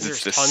because There's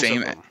it's the tons same.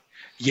 of them.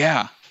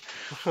 Yeah.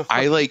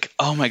 I like,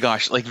 oh my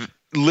gosh. Like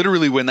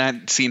literally when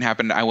that scene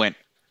happened, I went,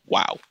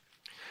 wow.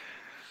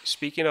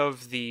 Speaking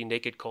of the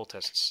naked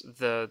cultists,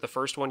 the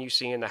first one you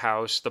see in the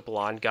house, the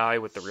blonde guy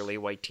with the really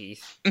white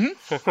teeth,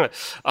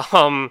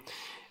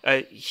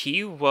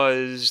 he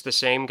was the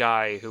same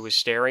guy who was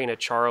staring at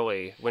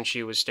Charlie when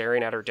she was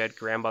staring at her dead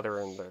grandmother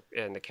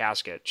in the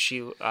casket.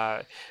 She looks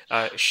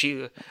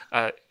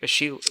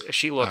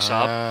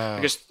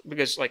up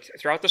because like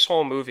throughout this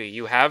whole movie,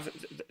 you have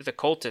the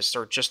cultists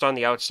are just on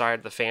the outside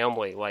of the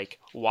family, like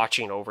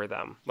watching over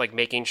them, like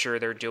making sure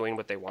they're doing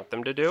what they want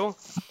them to do.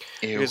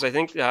 Ew. Because I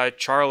think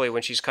Charlie,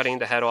 when she's cutting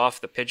the head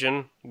off the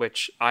pigeon,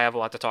 which I have a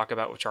lot to talk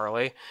about with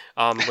Charlie,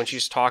 when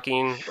she's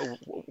cutting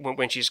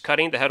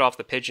the head off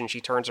the pigeon, she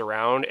turns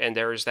around and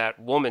there's that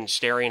woman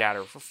staring at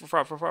her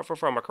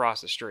from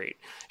across the street.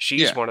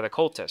 She's one of the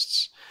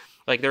cultists.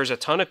 Like, there's a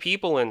ton of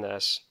people in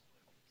this.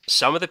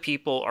 Some of the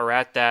people are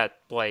at that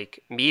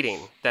like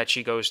meeting that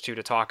she goes to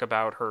talk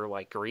about her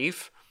like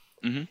grief.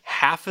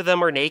 Half of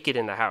them are naked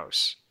in the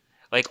house.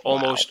 Like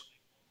almost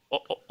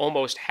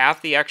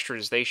half the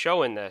extras they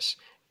show in this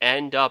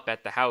end up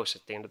at the house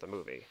at the end of the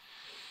movie.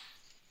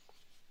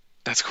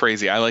 That's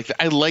crazy. I like that.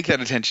 I like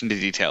that attention to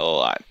detail a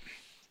lot.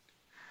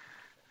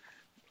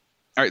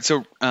 All right,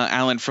 so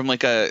Alan,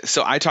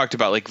 so I talked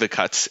about like the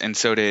cuts, and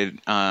so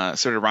did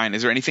Ryan.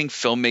 Is there anything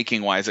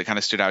filmmaking wise that kind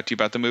of stood out to you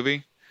about the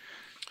movie?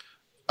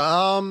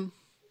 No.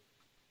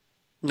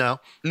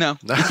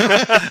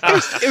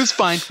 It was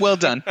fine. Well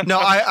done. No,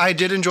 I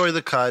did enjoy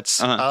the cuts.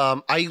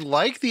 Uh-huh. I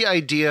like the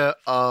idea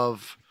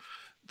of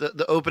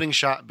the opening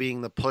shot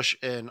being the push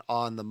in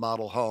on the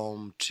model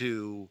home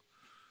to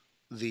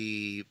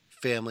the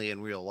family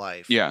in real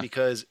life. Yeah.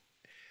 Because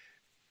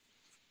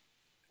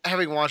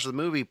having watched the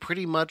movie,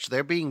 pretty much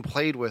they're being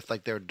played with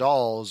like their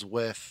dolls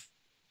with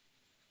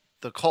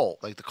the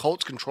cult. Like the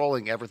cult's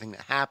controlling everything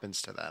that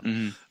happens to them.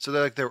 Mm-hmm. So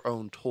they're like their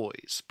own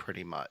toys,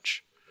 pretty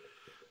much.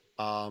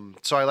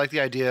 So I like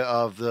the idea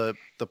of the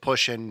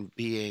push in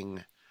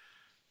being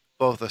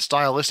both a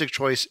stylistic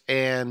choice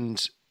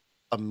and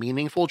a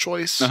meaningful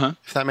choice,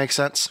 if that makes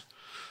sense.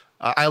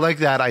 I like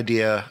that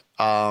idea.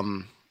 I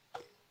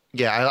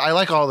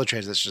like all the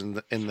transitions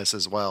in this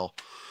as well.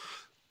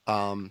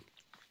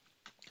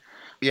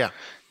 Yeah.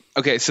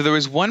 Okay, so there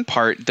was one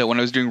part that when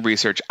I was doing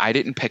research, I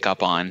didn't pick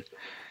up on,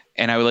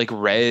 and I like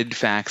read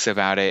facts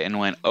about it and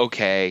went,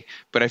 okay,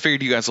 but I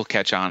figured you guys will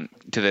catch on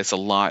to this a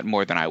lot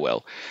more than I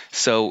will.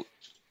 So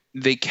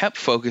they kept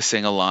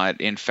focusing a lot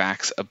in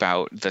facts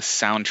about the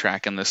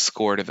soundtrack and the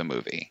score to the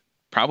movie,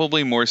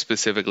 probably more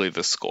specifically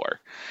the score.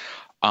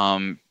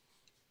 To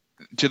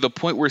the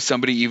point where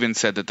somebody even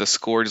said that the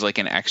score is like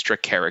an extra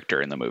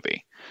character in the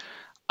movie.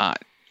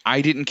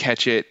 I didn't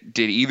catch it.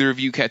 Did either of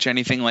you catch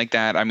anything like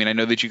that? I mean, I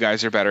know that you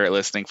guys are better at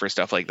listening for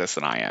stuff like this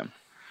than I am.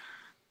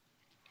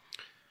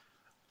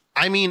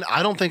 I mean,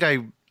 I don't think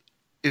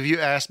if you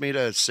asked me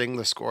to sing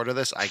the score to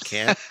this, I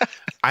can't.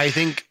 I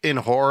think in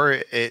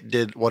horror, it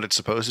did what it's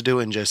supposed to do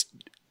and just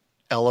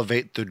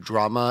elevate the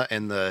drama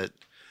and the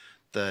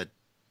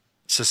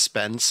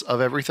suspense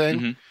of everything.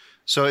 Mm-hmm.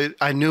 So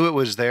I knew it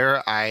was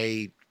there.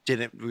 I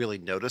didn't really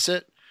notice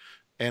it.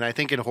 And I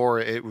think in horror,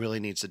 it really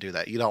needs to do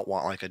that. You don't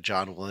want like a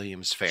John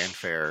Williams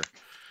fanfare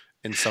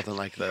in something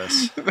like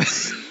this.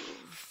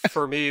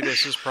 For me,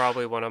 this is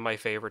probably one of my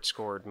favorite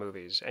scored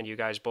movies. And you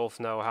guys both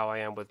know how I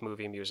am with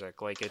movie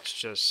music. Like,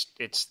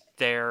 it's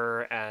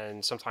there,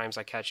 and sometimes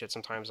I catch it,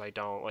 sometimes I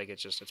don't. Like,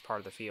 it's part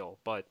of the feel.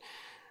 But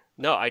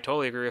no, I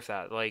totally agree with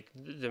that. Like,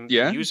 the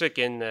music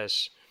in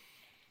this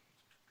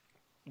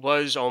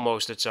was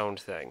almost its own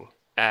thing.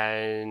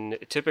 And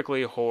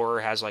typically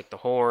horror has like the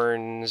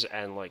horns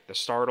and like the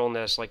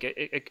startleness, like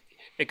it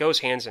goes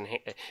hand in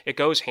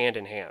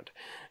hand,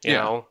 you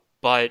know,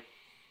 but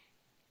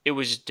it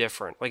was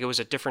different. Like it was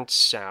a different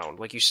sound.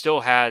 Like you still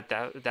had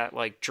that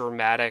like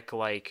dramatic,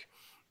 like,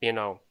 you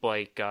know,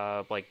 like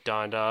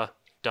Donda,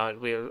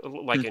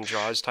 like in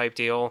Jaws type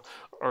deal,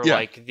 or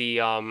like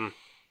the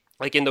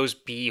like in those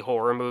B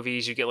horror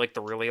movies, you get like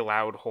the really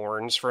loud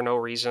horns for no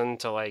reason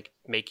to like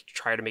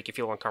try to make you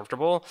feel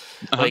uncomfortable.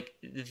 Like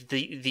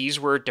these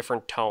were a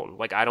different tone.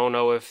 Like I don't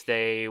know if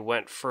they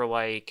went for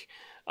like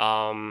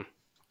you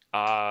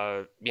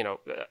know,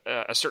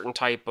 a certain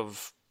type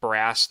of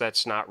brass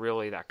that's not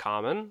really that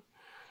common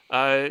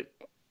for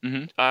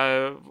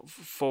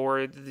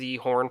the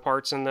horn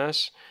parts in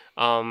this.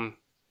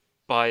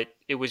 But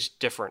it was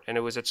different and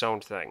it was its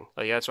own thing.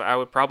 Like that's why I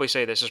would probably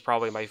say this is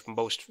probably my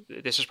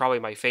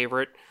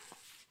favorite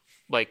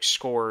like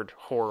scored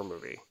horror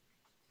movie.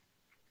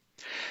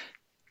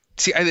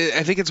 See,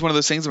 I think it's one of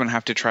those things I'm gonna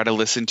have to try to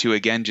listen to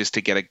again just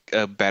to get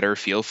a better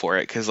feel for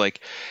it. Because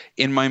like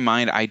in my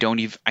mind, I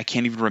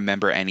can't even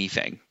remember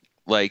anything.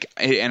 Like,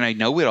 and I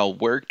know it all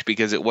worked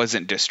because it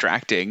wasn't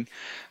distracting,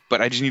 but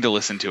I just need to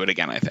listen to it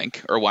again. I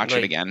think, or watch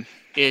it again.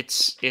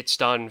 It's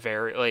done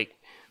very like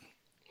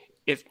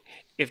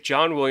if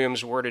John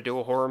Williams were to do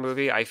a horror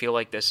movie, I feel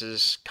like this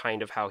is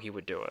kind of how he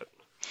would do it.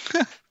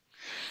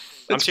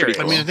 I'm serious.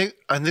 Cool. I mean,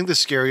 I think the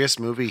scariest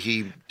movie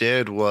he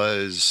did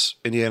was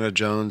Indiana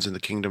Jones and the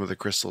Kingdom of the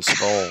Crystal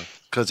Skull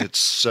because it's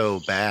so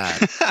bad.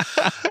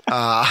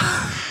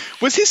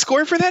 Was his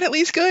score for that at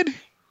least good?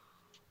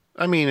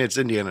 I mean, it's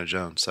Indiana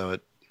Jones, so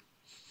it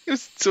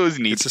was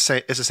neat. It's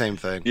the same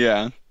thing.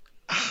 Yeah,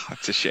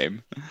 that's a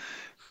shame.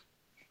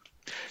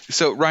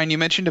 So Ryan, you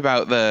mentioned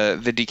about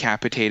the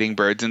decapitating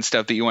birds and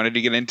stuff that you wanted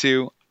to get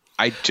into.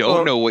 I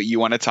don't know what you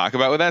want to talk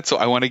about with that, so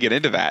I want to get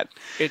into that.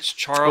 It's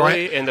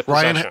Charlie and the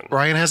possession.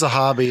 Ryan has a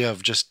hobby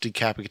of just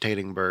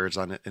decapitating birds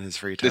in his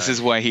free time. This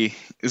is why you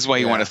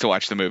want us to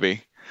watch the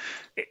movie.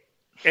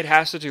 It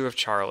has to do with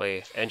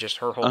Charlie and just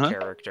her whole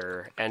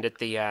character, and at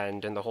the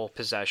end, and the whole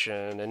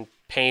possession, and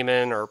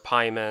Payman or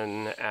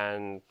Pyman,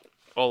 and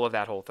all of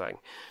that whole thing.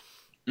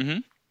 Mm-hmm.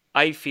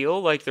 I feel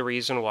like the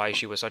reason why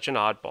she was such an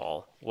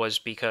oddball was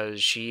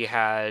because she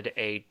had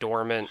a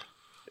dormant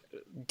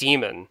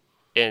demon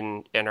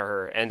in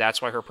her, and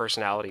that's why her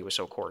personality was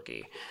so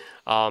quirky.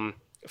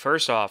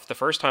 First off, the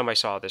first time I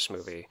saw this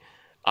movie,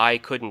 I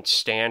couldn't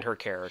stand her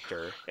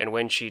character, and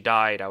when she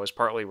died, I was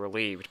partly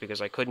relieved because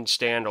I couldn't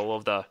stand all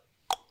of the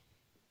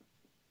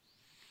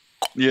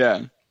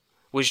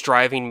was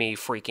driving me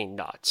freaking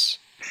nuts.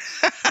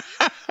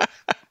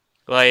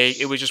 Like,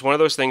 it was just one of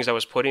those things that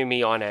was putting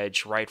me on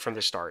edge right from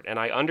the start. And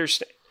I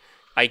understand.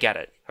 I get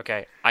it.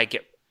 Okay. I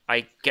get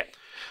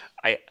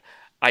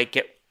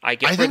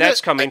where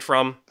that's coming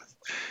from.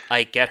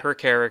 I get her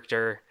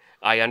character.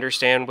 I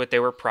understand what they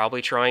were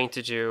probably trying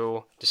to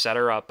do to set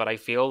her up, but I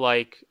feel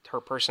like her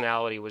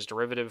personality was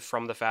derivative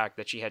from the fact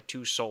that she had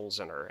two souls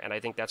in her. And I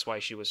think that's why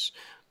she was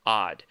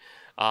odd.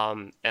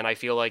 And I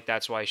feel like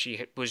that's why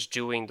she was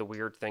doing the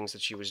weird things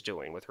that she was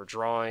doing with her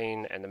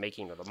drawing and the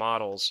making of the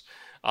models.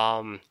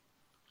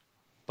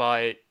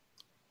 But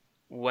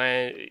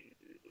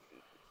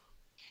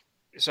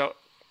so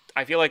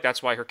I feel like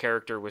that's why her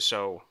character was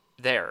so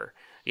there,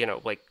 you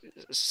know, like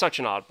such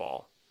an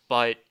oddball,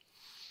 but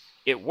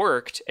it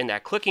worked, and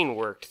that clicking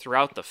worked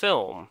throughout the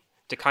film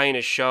to kind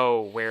of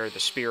show where the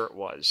spirit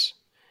was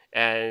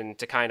and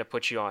to kind of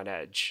put you on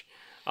edge.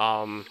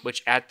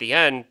 Which at the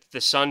end,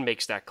 the son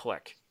makes that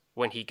click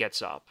when he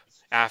gets up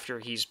after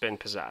he's been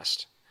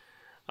possessed.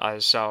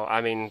 So,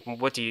 I mean,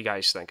 what do you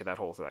guys think of that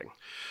whole thing?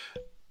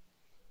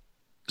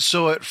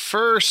 So at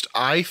first,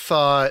 I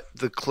thought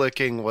the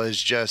clicking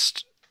was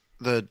just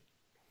the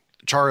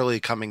Charlie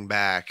coming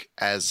back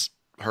as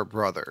her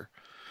brother.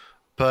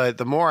 But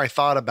the more I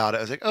thought about it,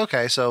 I was like,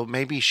 okay, so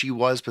maybe she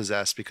was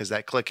possessed because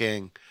that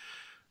clicking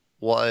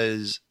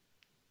was,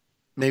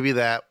 maybe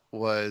that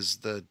was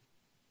the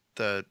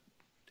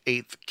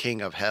eighth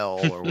king of hell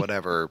or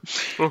whatever,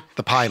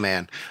 the Pie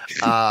Man.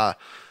 I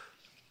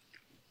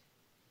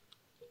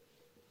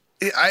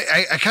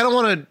kind of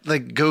want to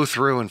like go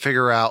through and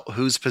figure out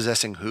who's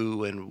possessing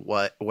who and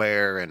what,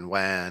 where, and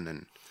when,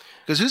 and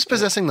because who's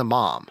possessing the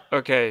mom?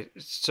 Okay,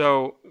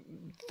 so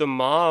the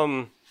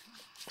mom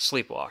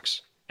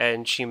sleepwalks,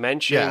 and she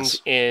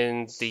mentions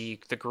in the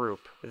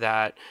group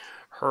that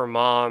her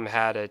mom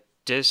had a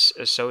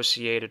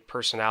dissociated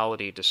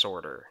personality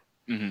disorder.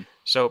 Mm-hmm.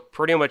 So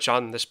pretty much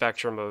on the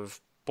spectrum of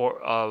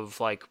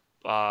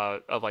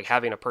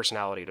having a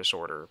personality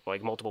disorder,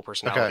 like multiple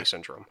personality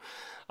syndrome.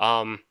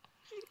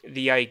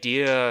 The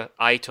idea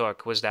I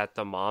took was that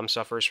the mom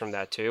suffers from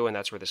that too, and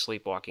that's where the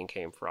sleepwalking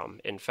came from.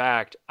 In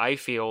fact, I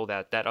feel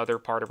that other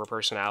part of her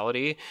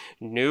personality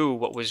knew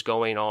what was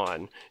going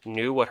on,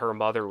 knew what her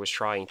mother was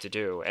trying to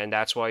do, and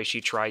that's why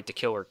she tried to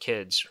kill her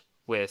kids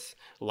with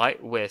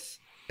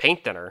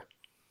paint thinner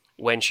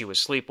when she was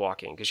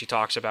sleepwalking, because she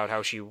talks about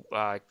how she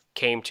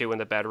came to in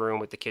the bedroom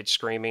with the kids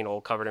screaming,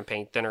 all covered in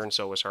paint thinner, and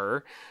so was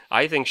her.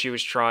 I think she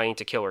was trying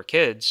to kill her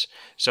kids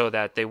so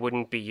that they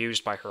wouldn't be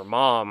used by her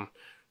mom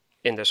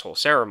in this whole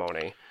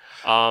ceremony.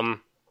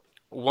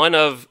 One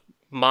of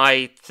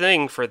my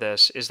thing for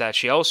this is that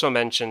she also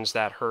mentions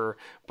that her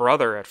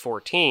brother at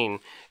 14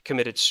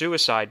 committed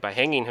suicide by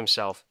hanging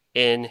himself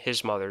in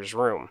his mother's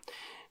room,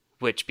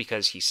 which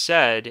because he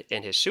said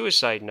in his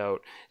suicide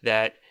note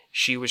that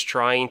she was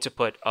trying to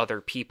put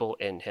other people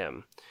in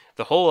him.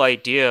 the whole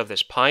idea of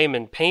this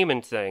payment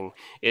thing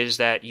is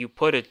that you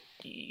put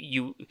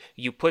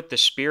the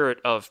spirit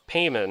of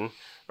Paimon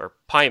or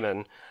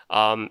Paimon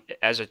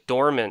as a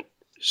dormant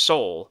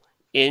soul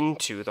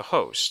into the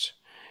host.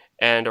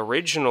 And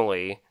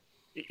originally,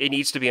 it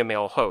needs to be a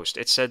male host.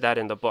 It said that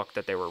in the book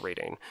that they were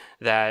reading,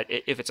 that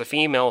if it's a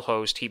female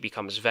host, he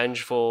becomes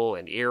vengeful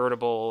and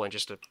irritable and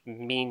just a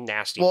mean,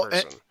 nasty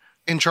person.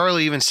 And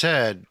Charlie even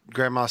said,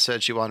 Grandma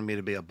said she wanted me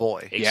to be a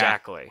boy.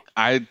 Exactly.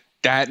 Yeah,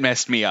 that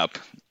messed me up.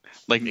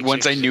 Like,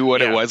 once I knew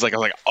what it was, like, I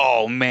was like,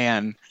 oh,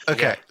 man.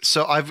 Okay,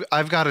 so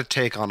I've got a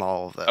take on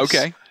all of this.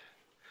 Okay.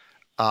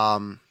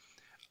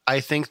 I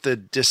think the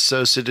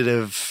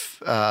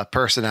dissociative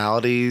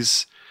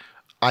personalities,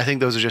 I think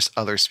those are just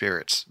other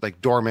spirits,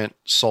 like dormant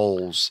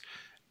souls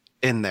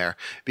in there.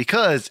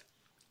 Because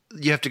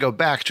you have to go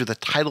back to the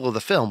title of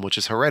the film, which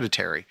is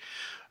Hereditary.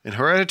 And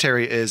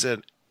Hereditary is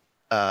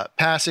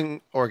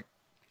passing or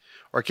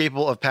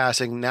capable of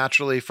passing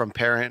naturally from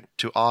parent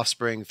to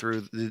offspring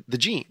through the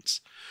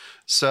genes.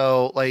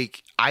 So,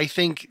 like, I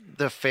think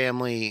the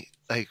family,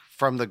 like,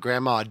 from the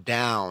grandma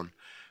down,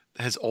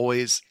 has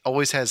always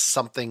has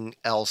something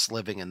else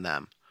living in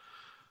them.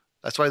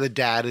 That's why the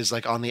dad is,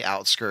 like, on the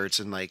outskirts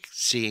and, like,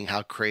 seeing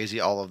how crazy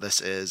all of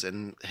this is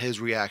and his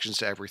reactions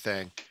to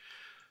everything.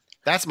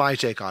 That's my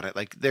take on it.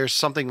 Like, there's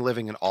something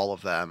living in all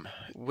of them,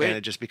 and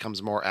it just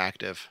becomes more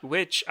active.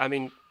 Which, I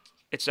mean,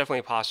 it's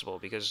definitely possible,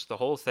 because the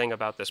whole thing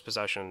about this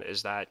possession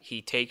is that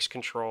he takes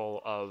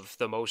control of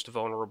the most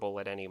vulnerable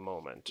at any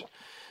moment.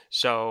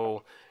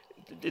 So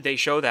they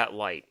show that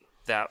light,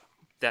 that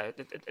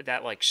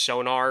like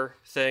sonar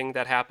thing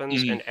that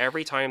happens, and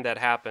every time that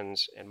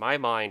happens, in my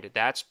mind,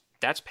 that's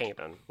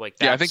Paimon.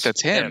 Like, I think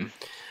that's him.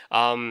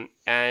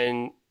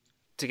 And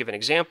to give an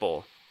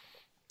example,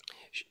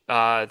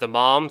 the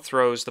mom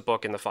throws the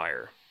book in the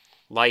fire,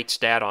 lights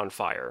dad on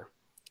fire.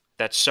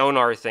 That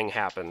sonar thing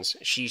happens.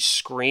 She's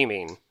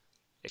screaming.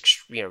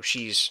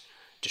 She's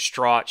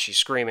distraught. She's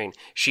screaming.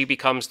 She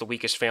becomes the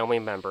weakest family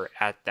member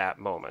at that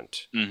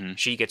moment. Mm-hmm.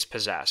 She gets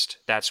possessed.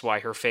 That's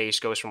why her face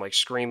goes from, like,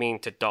 screaming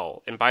to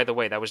dull. And by the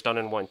way, that was done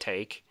in one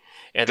take.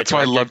 And that's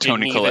why I love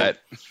Toni Collette.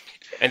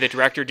 And the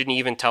director didn't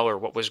even tell her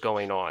what was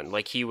going on.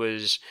 Like, he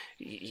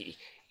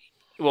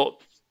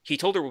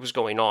told her what was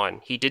going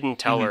on. He didn't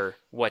tell her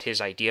what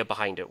his idea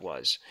behind it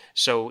was.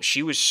 So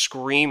she was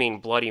screaming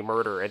bloody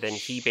murder, and then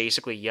he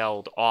basically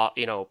yelled,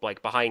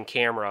 like, behind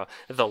camera,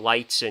 "The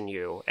light's in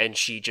you," and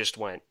she just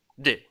went,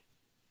 "Duh."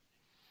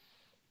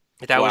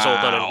 That was all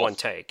done in one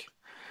take.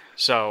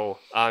 So,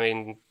 I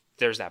mean,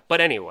 there's that.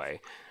 But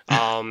anyway,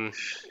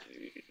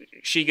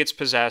 she gets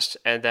possessed,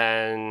 and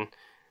then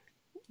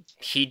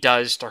he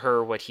does to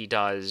her what he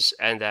does,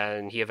 and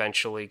then he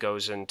eventually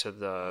goes into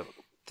the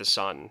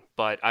sun.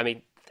 But, I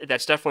mean,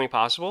 that's definitely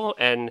possible,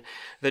 and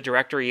the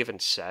director even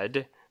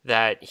said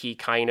that he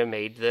kind of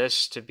made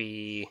this to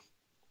be,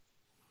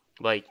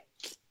 like,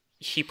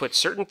 he put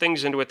certain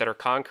things into it that are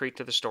concrete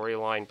to the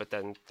storyline, but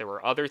then there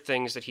were other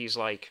things that he's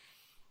like,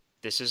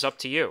 this is up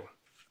to you.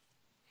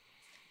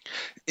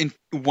 And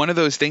one of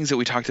those things that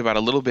we talked about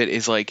a little bit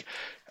is, like,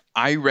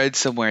 I read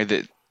somewhere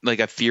that, like,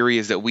 a theory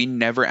is that we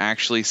never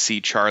actually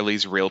see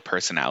Charlie's real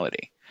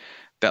personality.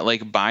 That,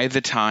 like, by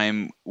the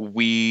time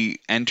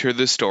we enter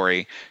the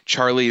story,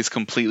 Charlie is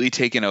completely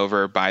taken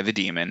over by the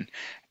demon,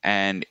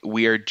 and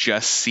we are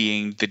just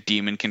seeing the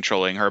demon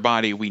controlling her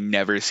body. We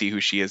never see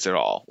who she is at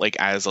all, like,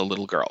 as a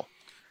little girl.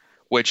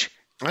 Which,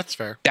 that's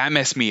fair. That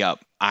messed me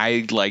up.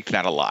 I liked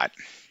that a lot.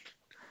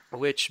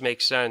 Which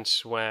makes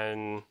sense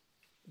when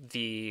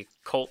the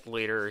cult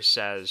leader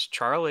says,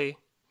 "Charlie,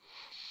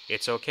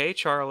 it's okay,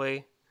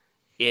 Charlie,"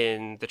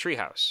 in the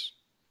treehouse.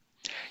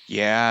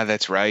 Yeah,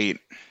 that's right.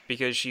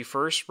 Because she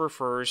first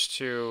refers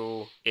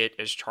to it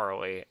as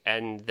Charlie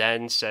and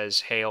then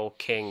says, "Hail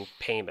King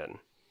Paimon."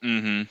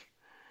 Mm-hmm.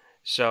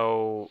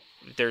 So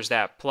there's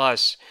that.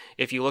 Plus,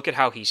 if you look at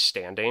how he's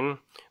standing,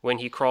 when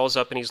he crawls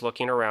up and he's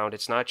looking around,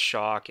 it's not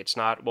shock. It's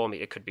not, well, I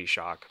mean, it could be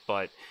shock,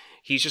 but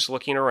he's just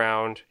looking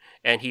around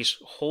and he's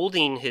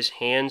holding his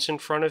hands in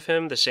front of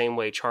him the same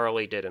way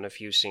Charlie did in a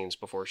few scenes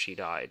before she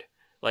died.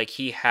 Like,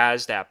 he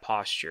has that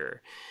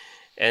posture.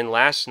 And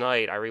last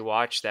night, I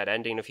rewatched that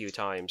ending a few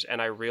times,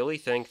 and I really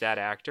think that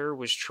actor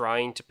was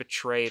trying to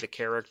portray the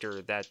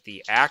character that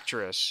the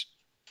actress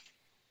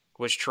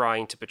was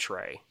trying to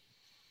portray.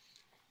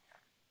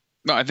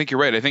 No, I think you're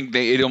right. I think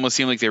it almost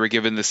seemed like they were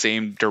given the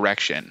same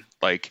direction.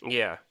 Like,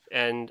 yeah,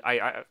 and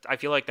I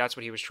feel like that's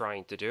what he was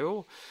trying to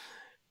do.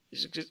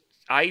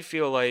 I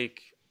feel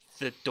like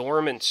the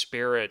dormant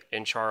spirit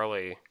in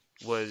Charlie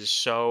was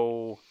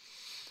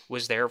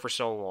there for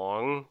so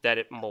long that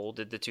it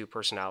molded the two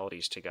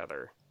personalities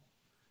together.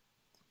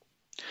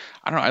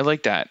 I don't know. I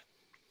like that.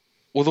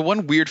 Well, the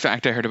one weird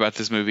fact I heard about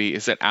this movie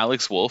is that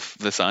Alex Wolff,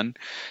 the son,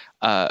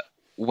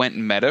 went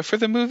meta for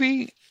the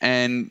movie,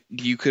 and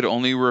you could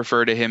only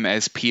refer to him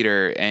as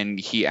Peter, and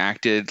he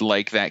acted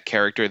like that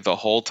character the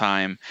whole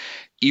time,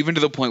 even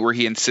to the point where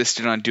he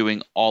insisted on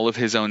doing all of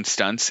his own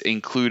stunts,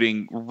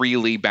 including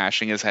really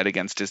bashing his head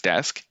against his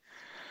desk.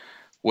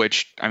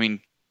 Which, I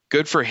mean,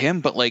 good for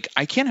him, but, like,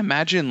 I can't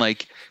imagine,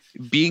 like,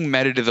 being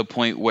meta to the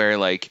point where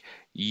like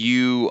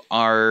you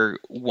are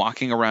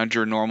walking around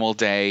your normal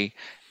day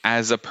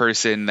as a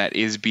person that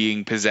is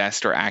being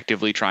possessed or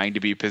actively trying to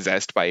be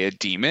possessed by a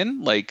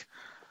demon. Like,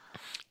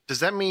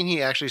 Does that mean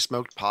he actually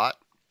smoked pot?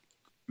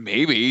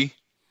 maybe.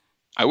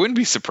 I wouldn't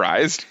be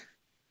surprised.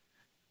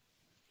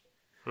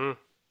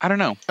 I don't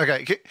know.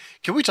 Okay,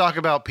 can we talk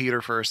about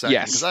Peter for a second?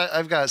 Yes. Because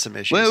I've got some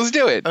issues. Let's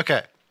do it.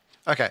 Okay.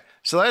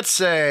 So let's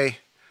say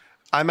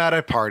I'm at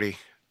a party.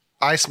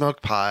 I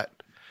smoke pot.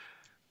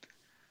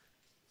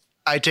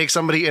 I take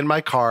somebody in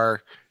my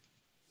car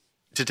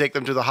to take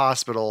them to the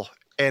hospital,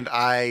 and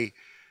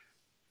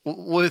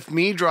with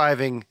me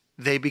driving,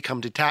 they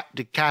become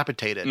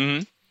decapitated.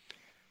 Mm-hmm.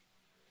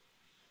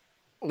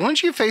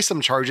 Wouldn't you face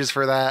some charges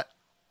for that?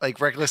 Like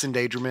reckless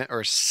endangerment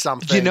or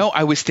something? You know,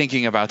 I was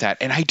thinking about that,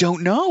 and I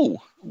don't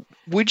know.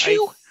 Would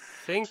you? I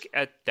think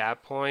at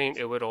that point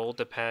it would all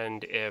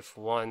depend if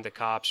one, the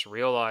cops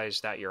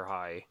realize that you're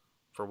high,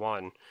 for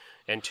one,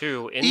 and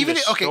two, in the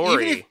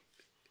story,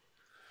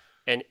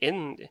 and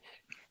in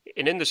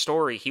the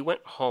story, he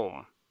went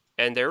home,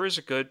 and there is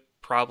a good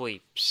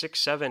probably 6,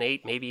 7,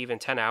 8, maybe even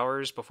 10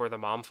 hours before the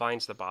mom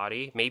finds the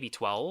body, maybe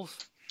 12,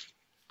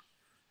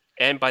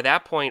 and by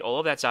that point, all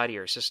of that's out of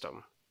your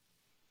system.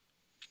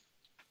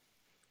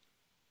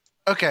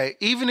 Okay,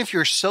 even if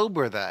you're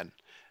sober, then,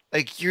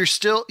 like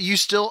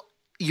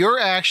your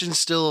actions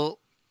still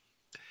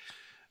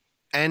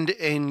end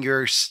in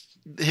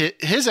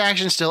his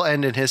actions still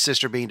end in his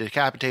sister being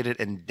decapitated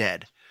and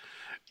dead.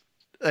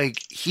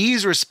 Like,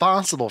 he's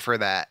responsible for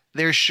that.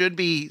 There should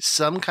be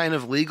some kind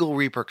of legal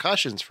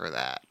repercussions for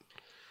that.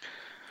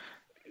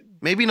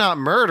 Maybe not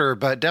murder,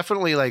 but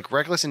definitely like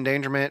reckless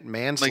endangerment,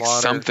 manslaughter,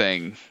 like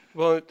something.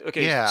 Well,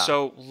 okay, Yeah.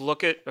 so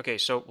look at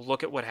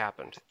what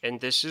happened. And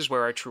this is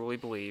where I truly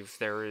believe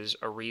there is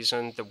a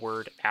reason the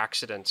word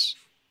accidents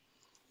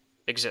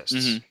exists.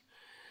 Mm-hmm.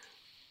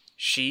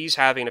 She's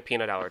having a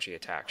peanut allergy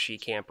attack. She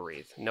can't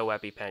breathe. No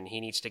EpiPen.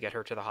 He needs to get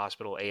her to the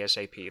hospital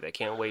ASAP. They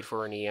can't wait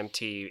for an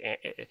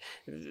EMT.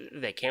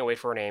 They can't wait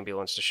for an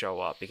ambulance to show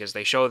up because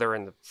they show they're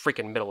in the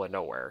freaking middle of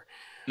nowhere.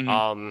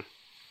 Mm-hmm.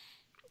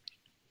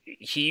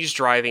 He's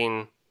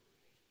driving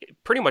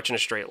pretty much in a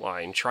straight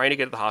line, trying to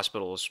get to the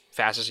hospital as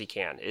fast as he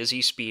can. Is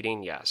he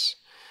speeding? Yes.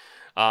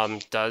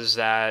 Does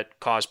that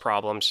cause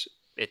problems?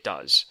 It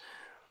does.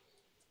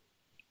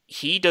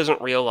 He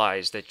doesn't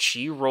realize that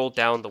she rolled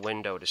down the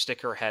window to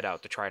stick her head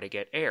out to try to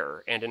get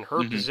air. And in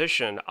her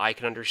position, I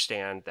can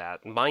understand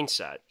that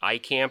mindset. I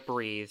can't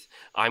breathe.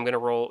 I'm going to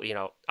roll,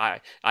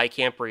 I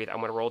can't breathe. I'm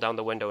going to roll down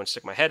the window and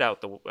stick my head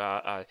out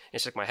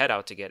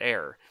to get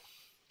air.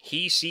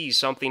 He sees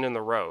something in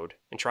the road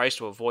and tries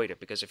to avoid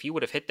it because if he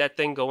would have hit that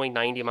thing going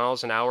 90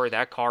 miles an hour,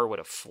 that car would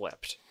have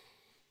flipped.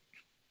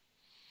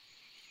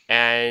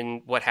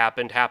 And what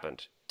happened.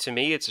 To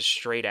me, it's a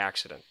straight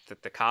accident.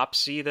 That the cops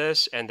see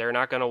this and they're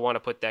not going to want to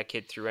put that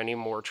kid through any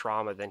more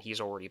trauma than he's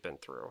already been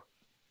through.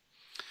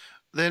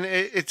 Then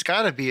it's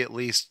got to be at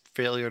least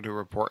failure to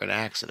report an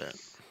accident.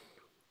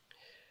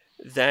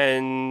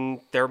 Then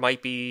there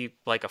might be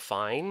like a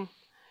fine.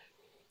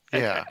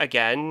 Yeah.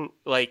 Again,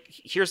 like,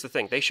 here's the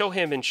thing. They show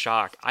him in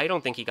shock. I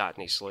don't think he got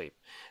any sleep.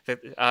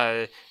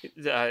 The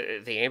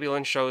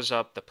ambulance shows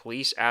up. The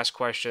police ask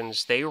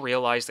questions. They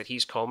realize that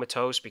he's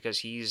comatose because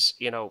he's,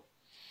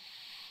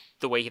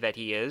 the way that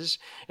he is.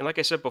 And like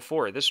I said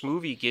before, this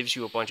movie gives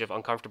you a bunch of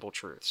uncomfortable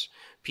truths.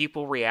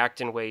 People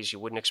react in ways you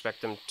wouldn't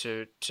expect them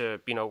to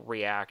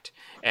react.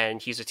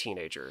 And he's a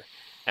teenager.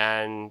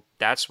 And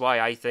that's why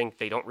I think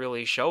they don't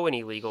really show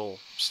any legal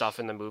stuff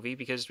in the movie,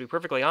 because to be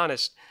perfectly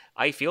honest,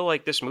 I feel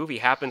like this movie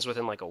happens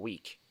within like a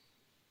week.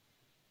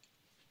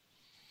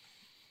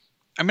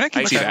 I mean, I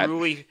can see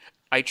that.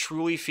 I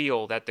truly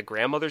feel that the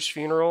grandmother's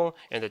funeral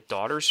and the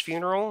daughter's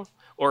funeral,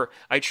 or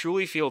I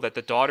truly feel that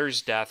the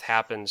daughter's death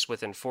happens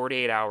within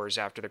 48 hours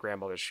after the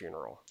grandmother's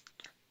funeral.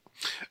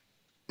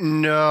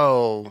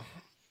 No.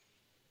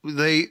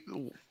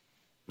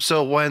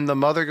 So when the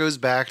mother goes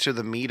back to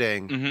the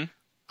meeting,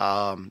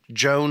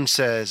 Joan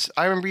says,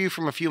 "I remember you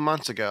from a few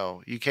months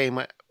ago. You came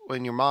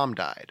when your mom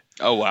died."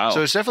 Oh, wow. So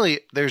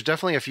there's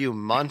definitely a few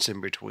months in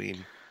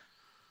between.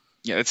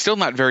 Yeah, it's still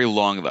not very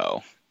long,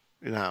 though.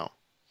 No.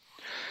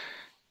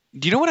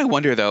 Do you know what I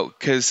wonder, though?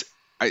 Because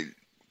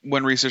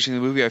when researching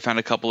the movie, I found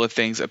a couple of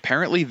things.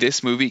 Apparently,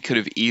 this movie could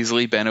have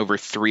easily been over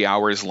 3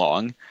 hours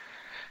long,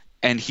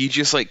 and he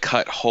just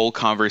cut whole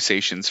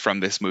conversations from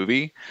this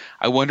movie.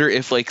 I wonder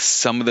if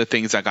some of the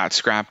things that got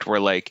scrapped were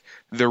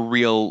the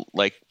real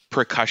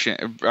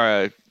percussion,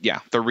 the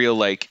real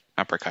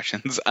not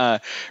percussions,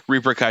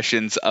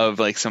 repercussions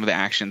of some of the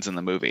actions in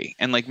the movie,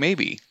 and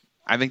maybe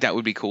I think that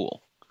would be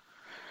cool.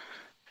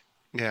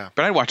 Yeah,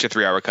 but I'd watch a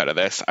 3-hour cut of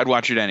this. I'd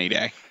watch it any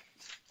day.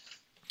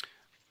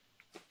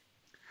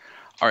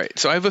 All right,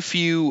 so I have a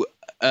few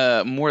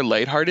more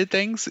lighthearted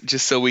things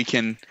just so we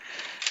can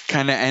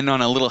kind of end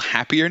on a little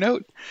happier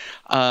note.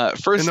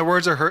 First, In the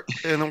words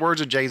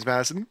of James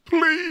Madison,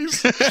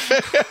 please.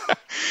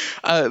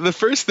 the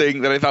first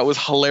thing that I thought was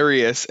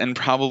hilarious and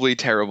probably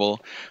terrible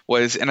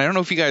was, and I don't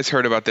know if you guys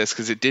heard about this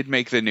because it did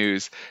make the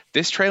news.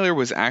 This trailer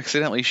was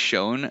accidentally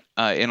shown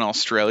in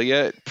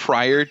Australia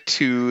prior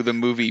to the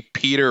movie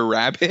Peter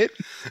Rabbit.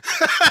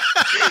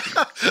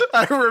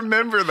 I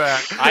remember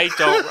that.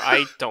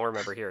 I don't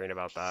remember hearing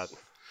about that.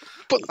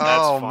 But,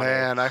 funny.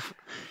 Man,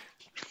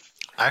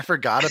 I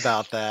forgot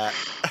about that.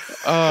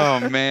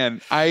 oh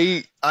man,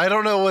 I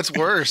don't know what's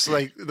worse,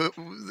 like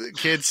the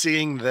kids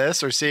seeing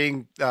this or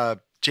seeing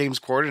James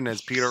Corden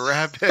as Peter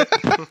Rabbit.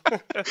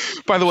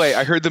 By the way,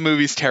 I heard the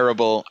movie's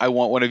terrible. I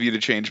want one of you to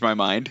change my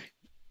mind.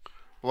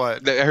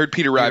 What? I heard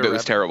Peter Rabbit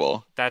was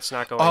terrible. That's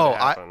not going to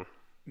happen.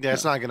 Yeah,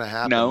 it's not going to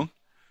happen. No,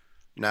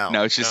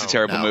 No, it's just a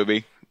terrible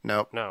movie.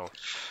 Nope. No.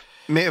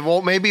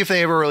 Well, maybe if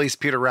they ever release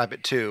Peter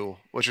Rabbit 2,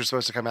 which was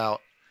supposed to come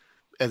out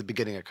at the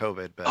beginning of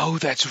COVID. But Oh,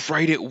 that's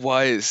right, it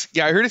was.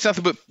 Yeah, I heard it's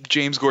nothing but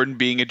James Corden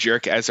being a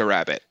jerk as a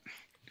rabbit.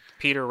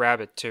 Peter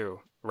Rabbit 2.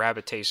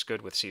 Rabbit tastes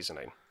good with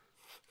seasoning.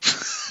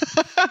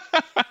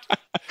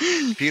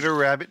 Peter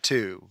Rabbit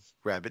 2,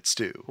 Rabbit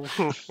Stew.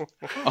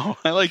 Oh,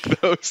 I like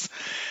those.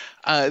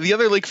 The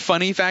other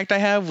funny fact I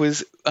have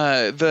was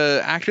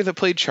the actor that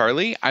played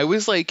Charlie. I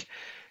was like,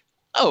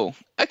 oh,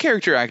 a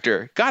character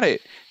actor. Got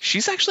it.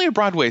 She's actually a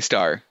Broadway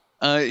star.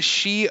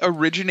 She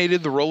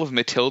originated the role of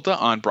Matilda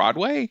on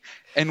Broadway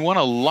and won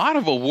a lot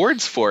of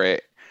awards for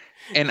it.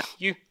 And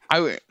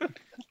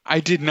I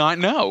did not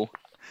know.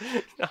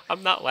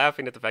 I'm not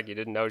laughing at the fact you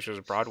didn't know she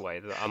was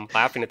Broadway. I'm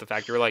laughing at the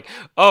fact you were like,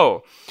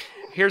 oh,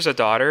 here's a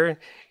daughter.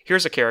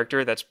 Here's a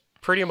character that's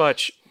pretty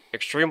much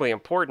extremely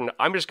important.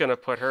 I'm just going to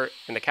put her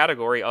in the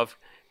category of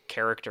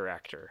character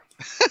actor.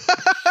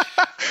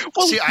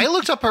 Well, see, I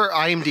looked up her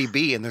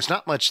IMDb and there's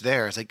not much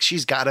there. It's like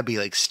she's got to be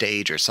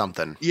stage or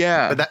something.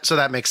 Yeah. But so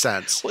that makes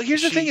sense. Well,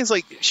 here's the thing is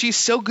she's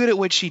so good at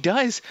what she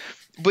does,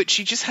 but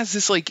she just has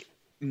this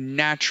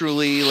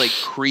naturally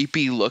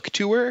creepy look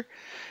to her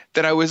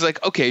that I was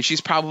like, okay,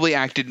 she's probably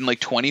acted in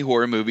 20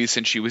 horror movies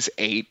since she was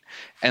 8,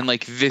 and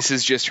this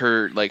is just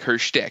her her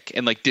shtick,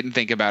 and didn't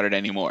think about it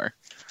anymore.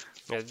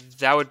 Yeah,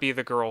 that would be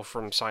the girl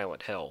from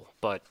Silent Hill,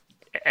 but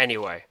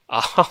anyway.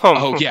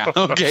 Oh yeah,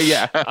 okay,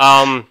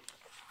 yeah.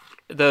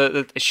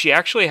 She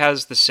actually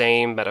has the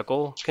same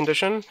medical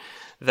condition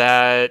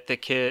that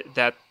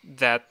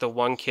the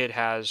one kid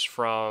has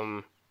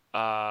from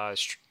the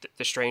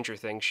Stranger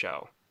Things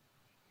show.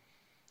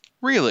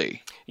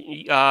 Really?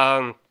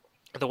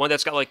 The one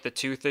that's got the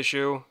tooth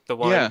issue, the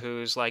one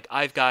who's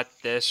I've got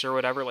this or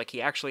whatever,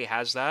 he actually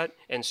has that,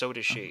 and so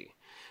does she.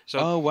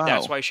 So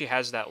that's why she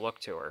has that look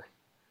to her.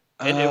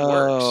 And it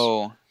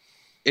works.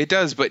 It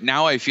does, but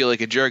now I feel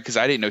like a jerk because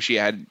I didn't know she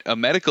had a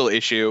medical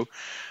issue.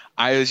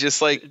 I was just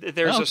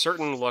there's a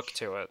certain look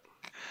to it.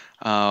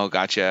 Oh,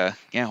 gotcha.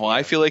 Yeah, well,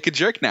 I feel like a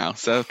jerk now,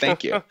 so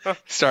thank you.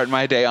 Start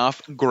my day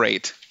off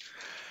great.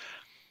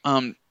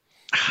 And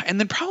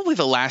then probably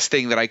the last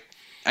thing that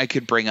I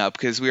could bring up,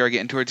 because we are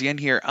getting towards the end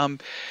here.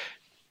 And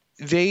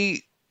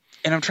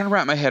I'm trying to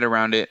wrap my head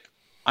around it.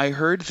 I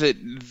heard that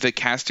the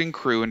cast and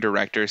crew and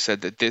director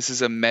said that this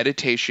is a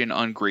meditation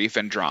on grief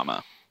and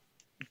drama.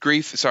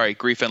 Grief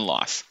and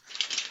loss.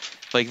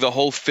 The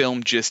whole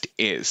film just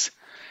is.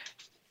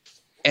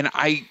 And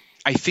I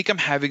think I'm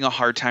having a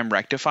hard time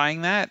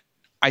rectifying that.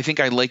 I think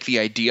I like the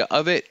idea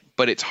of it,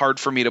 but it's hard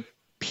for me to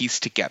piece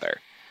together.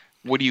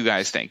 What do you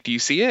guys think? Do you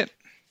see it?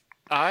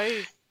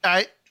 I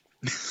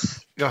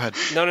go ahead.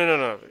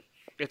 No.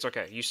 It's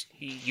okay.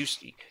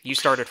 You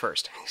started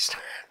first.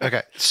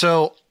 Okay,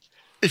 so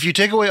if you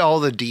take away all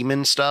the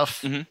demon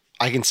stuff, Mm-hmm.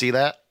 I can see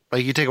that.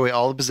 You take away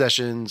all the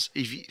possessions.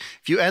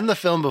 If you end the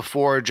film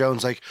before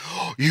Joan's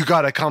oh, you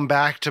got to come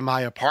back to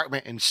my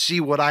apartment and see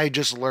what I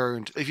just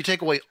learned. If you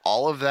take away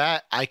all of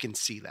that, I can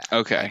see that.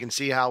 Okay. I can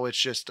see how it's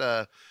just,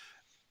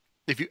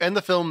 if you end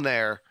the film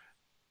there,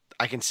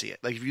 I can see it.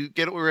 If you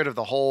get rid of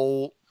the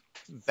whole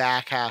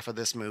back half of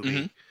this movie,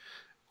 Mm-hmm.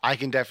 I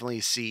can definitely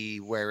see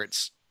where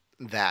it's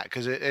that.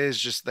 Because it is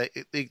just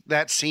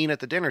that scene at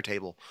the dinner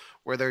table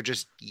where they're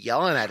just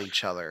yelling at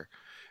each other.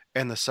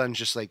 And the son's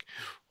just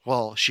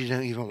well, she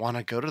didn't even want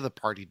to go to the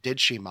party, did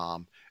she,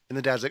 Mom? And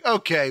the dad's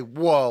okay,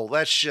 whoa,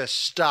 let's just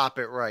stop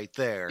it right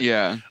there.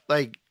 Yeah.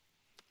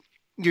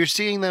 You're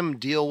seeing them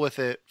deal with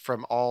it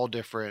from all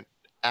different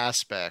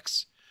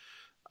aspects.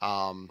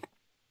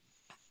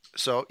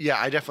 So,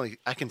 yeah,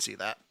 I can see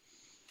that.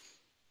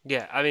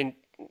 Yeah, I mean,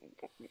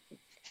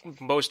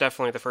 most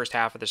definitely the first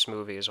half of this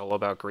movie is all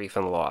about grief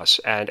and loss.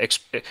 And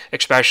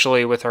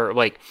especially with her,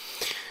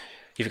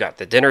 you've got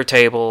the dinner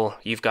table.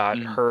 You've got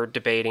her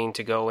debating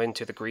to go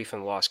into the grief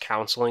and loss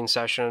counseling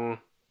session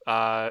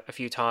a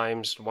few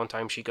times. One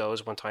time she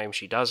goes, one time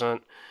she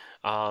doesn't.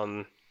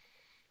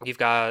 You've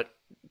got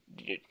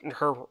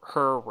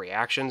her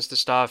reactions to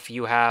stuff.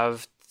 You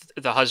have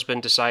the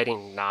husband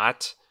deciding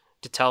not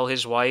to tell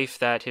his wife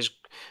that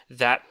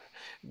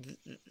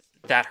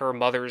that her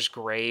mother's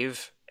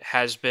grave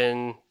has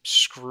been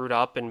screwed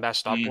up and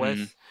messed up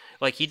with.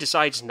 Like, he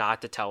decides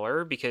not to tell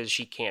her because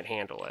she can't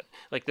handle it.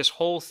 Like, this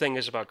whole thing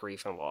is about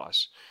grief and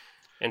loss.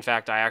 In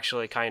fact, I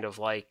actually kind of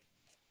like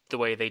the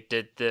way they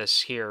did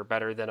this here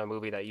better than a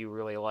movie that you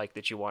really like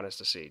that you want us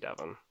to see,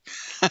 Devin.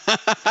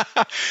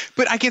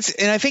 But I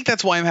think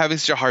that's why I'm having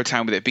such a hard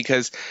time with it,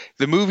 because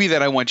the movie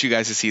that I want you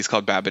guys to see is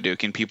called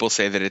Babadook, and people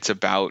say that it's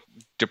about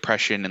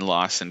depression and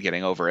loss and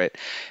getting over it.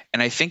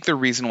 And I think the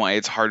reason why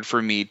it's hard for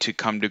me to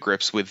come to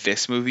grips with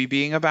this movie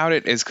being about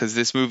it is because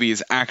this movie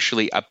is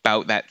actually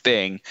about that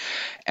thing,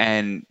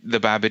 and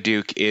the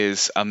Babadook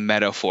is a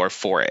metaphor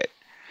for it.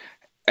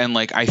 And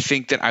like, I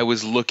think that I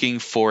was looking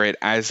for it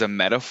as a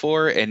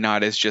metaphor and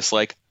not as just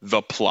like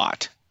the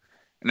plot.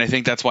 And I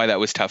think that's why that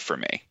was tough for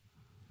me.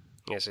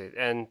 Yes,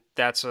 and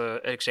that's an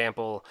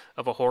example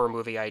of a horror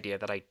movie idea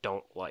that I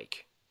don't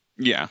like.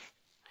 Yeah.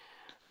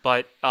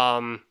 But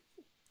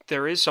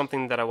there is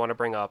something that I want to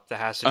bring up that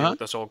has to do with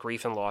this whole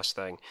grief and loss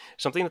thing.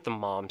 Something that the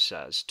mom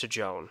says to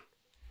Joan.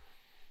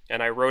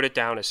 And I wrote it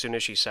down as soon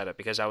as she said it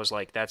because I was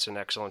like, that's an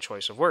excellent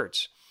choice of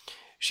words.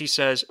 She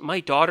says, "My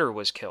daughter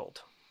was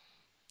killed."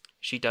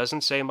 She doesn't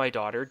say my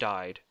daughter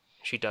died.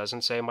 She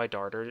doesn't say my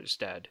daughter is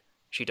dead.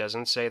 She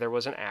doesn't say there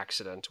was an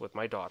accident with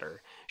my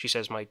daughter. She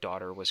says my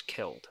daughter was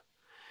killed.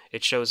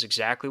 It shows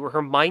exactly where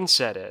her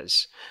mindset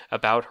is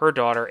about her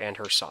daughter and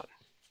her son.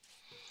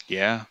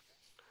 Yeah.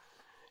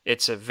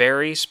 It's a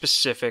very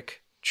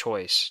specific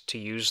choice to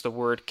use the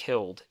word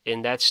killed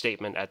in that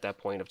statement at that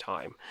point of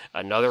time.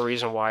 Another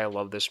reason why I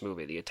love this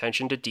movie. The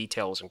attention to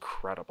detail is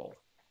incredible.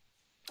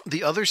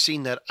 The other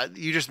scene that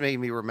you just made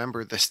me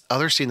remember, this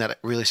other scene that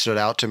really stood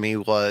out to me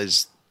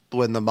was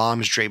when the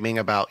mom's dreaming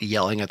about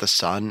yelling at the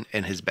son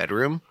in his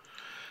bedroom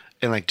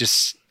and like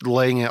just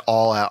laying it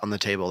all out on the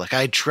table. Like,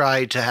 I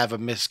tried to have a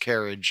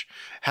miscarriage.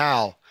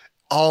 How?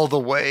 All the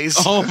ways.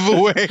 All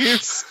the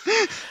ways.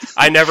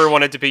 I never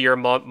wanted to be your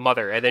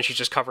mother. And then she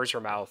just covers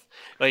her mouth.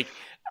 Like,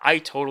 I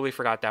totally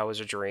forgot that was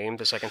a dream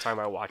the second time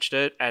I watched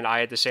it, and I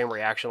had the same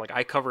reaction. Like,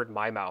 I covered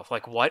my mouth.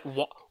 Like, what?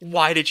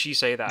 Why did she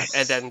say that?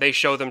 And then they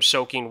show them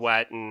soaking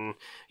wet, and,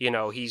 you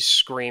know, he's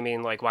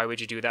screaming, like, why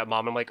would you do that,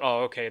 Mom? I'm like,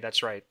 oh, okay,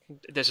 that's right.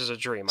 This is a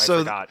dream. I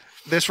forgot.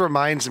 This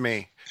reminds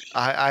me.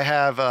 I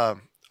have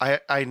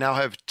I now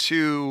have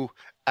 2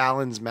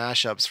 Alan's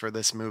mashups for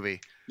this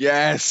movie.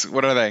 Yes.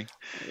 What are they?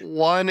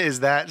 One is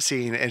that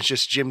scene, and it's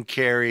just Jim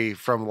Carrey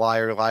from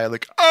Liar Liar,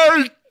 like,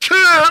 I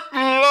can't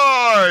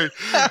lie.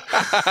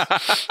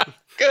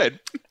 Good.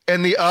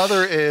 And the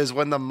other is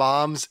when the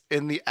mom's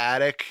in the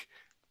attic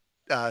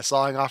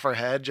sawing off her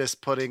head,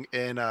 just putting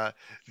in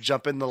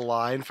Jump in the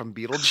Line from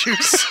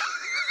Beetlejuice.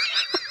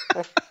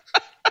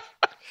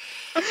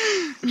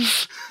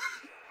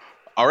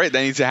 All right,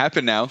 that needs to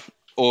happen now.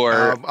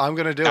 Or I'm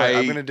going to do it.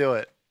 I'm going to do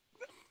it.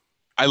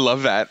 I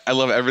love that. I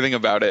love everything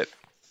about it.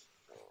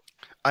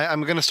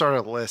 I'm going to start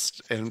a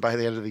list, and by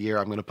the end of the year,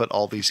 I'm going to put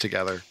all these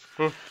together.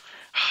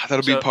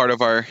 That'll be part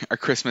of our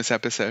Christmas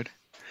episode.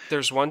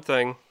 There's one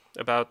thing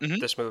about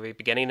this movie,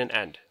 beginning and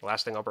end.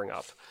 Last thing I'll bring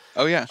up.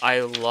 Oh, yeah.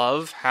 I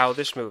love how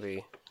this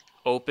movie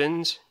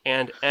opens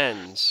and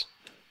ends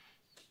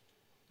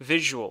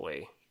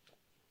visually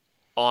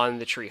on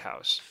the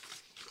treehouse.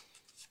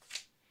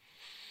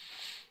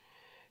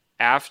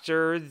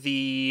 After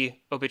the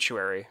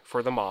obituary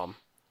for the mom,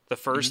 the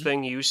first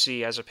thing you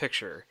see as a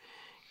picture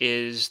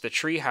is the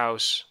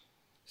treehouse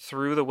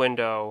through the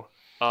window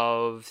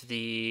of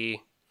a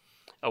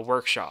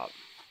workshop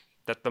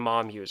that the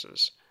mom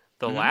uses.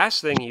 The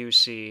last thing you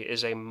see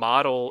is a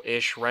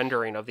model-ish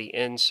rendering of the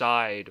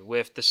inside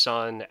with the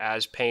son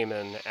as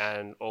Payman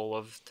and all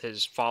of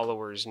his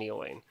followers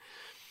kneeling.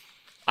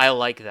 I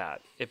like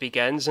that. It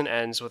begins and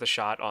ends with a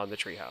shot on the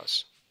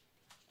treehouse.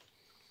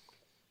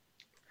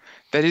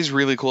 That is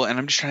really cool, and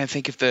I'm just trying to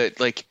think if the,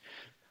 like,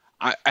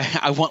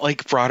 I want,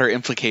 like, broader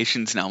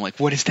implications now. I'm like,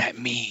 what does that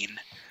mean?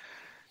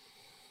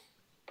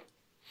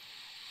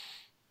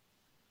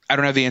 I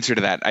don't have the answer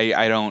to that.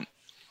 I don't.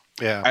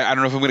 Yeah. I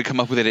don't know if I'm going to come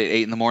up with it at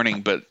 8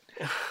 a.m, but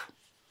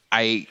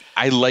I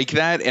like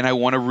that, and I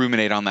want to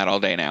ruminate on that all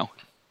day now.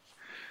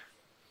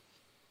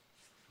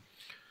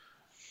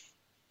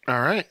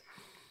 All right.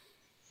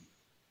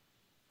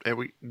 Do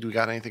we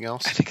got anything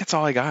else? I think that's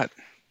all I got.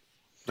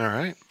 All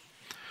right.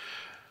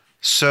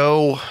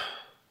 So,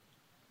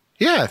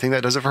 yeah, I think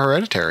that does it for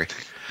Hereditary.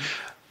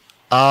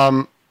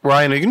 Ryan,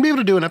 are you going to be able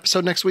to do an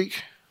episode next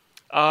week?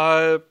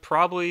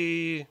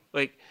 Probably,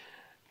 like,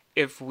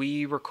 if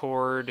we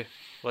record,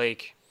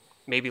 like,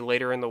 maybe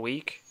later in the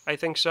week, I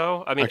think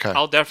so. I mean, Okay.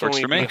 I'll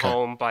definitely me. be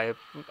home by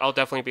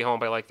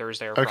like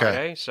Thursday or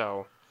Friday.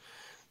 So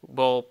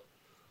we'll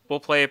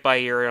play it by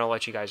ear, and I'll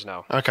let you guys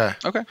know. Okay.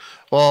 Okay.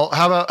 Well,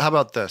 how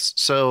about this?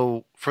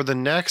 So for the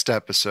next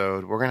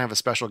episode, we're going to have a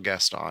special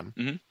guest on.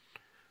 Mhm.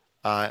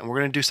 And we're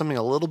going to do something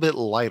a little bit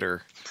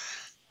lighter.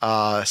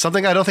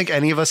 Something I don't think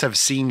any of us have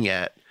seen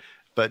yet,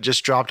 but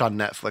just dropped on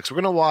Netflix. We're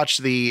going to watch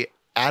the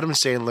Adam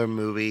Sandler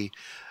movie,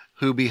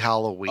 Hoobie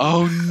Halloween.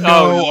 Oh,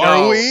 no.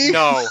 Are we?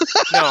 No.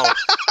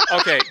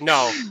 Okay,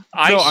 no.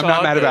 I'm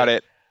not mad about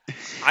it.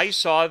 I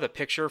saw the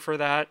picture for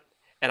that,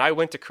 And I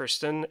went to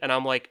Kristen, and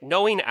I'm like,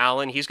 knowing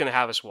Alan, he's going to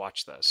have us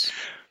watch this.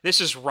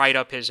 This is right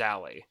up his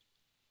alley.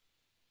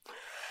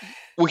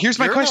 Well, here's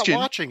my You're question.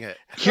 Not watching it.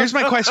 Here's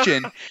my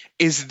question.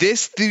 Is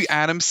this the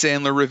Adam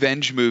Sandler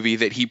revenge movie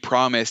that he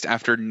promised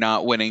after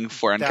not winning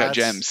for Uncut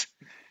Gems?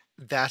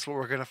 That's what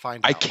we're going to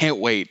find out. I can't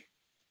wait.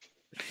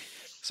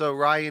 So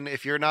Ryan,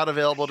 if you're not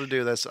available to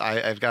do this,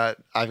 I've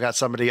got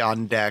somebody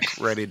on deck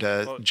ready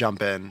to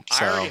jump in.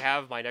 So. I already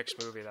have my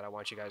next movie that I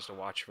want you guys to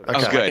watch for this.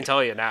 Okay. So I can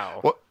tell you now.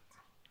 Well,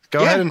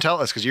 go ahead and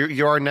tell us, because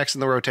you are next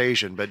in the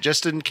rotation. But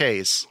just in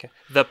case,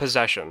 The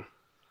Possession.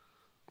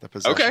 The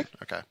Possession.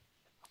 Okay.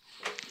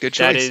 Good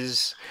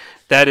choice.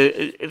 That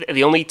is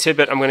the only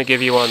tidbit I'm going to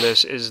give you on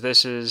this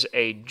is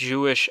a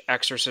Jewish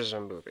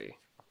exorcism movie.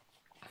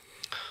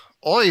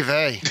 Oy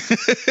vey.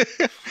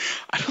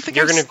 I don't think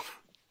You're going to.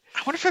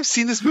 I wonder if I've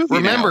seen this movie.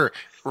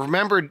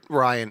 Remember,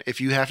 Ryan, if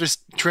you have to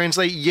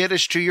translate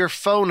Yiddish to your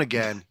phone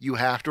again, you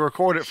have to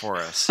record it for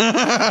us.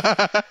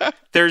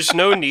 There's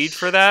no need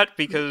for that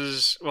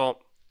because,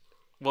 well,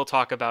 we'll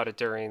talk about it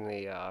during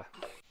the.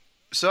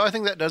 So I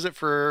think that does it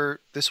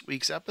for this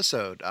week's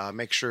episode.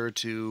 Make sure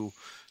to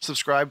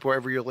subscribe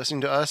wherever you're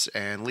listening to us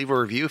and leave a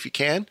review if you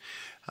can.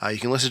 You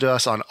can listen to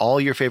us on all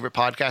your favorite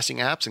podcasting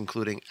apps,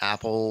 including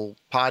Apple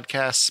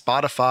Podcasts,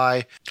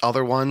 Spotify,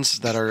 other ones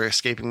that are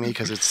escaping me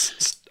because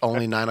it's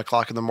only 9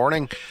 o'clock in the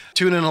morning.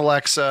 Tune in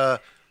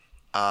Alexa,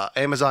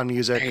 Amazon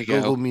Music,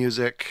 Google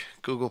Music,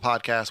 Google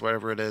Podcasts,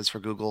 whatever it is for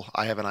Google.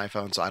 I have an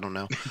iPhone, so I don't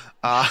know.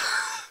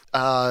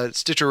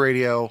 Stitcher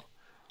Radio.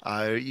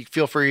 You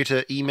feel free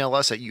to email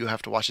us at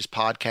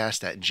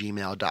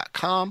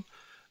youhavetowatchthispodcast@gmail.com.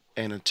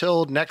 And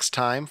until next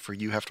time, for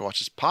You Have to Watch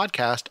This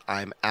Podcast,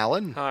 I'm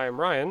Alan. I'm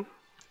Ryan.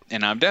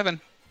 And I'm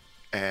Devin.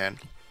 And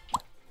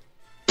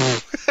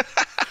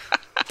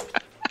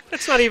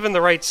It's not even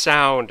the right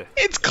sound.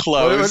 It's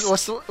close.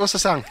 What's the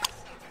sound?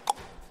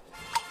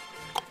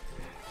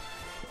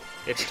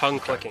 It's tongue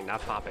clicking,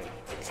 not popping.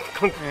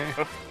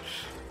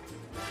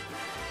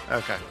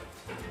 Okay.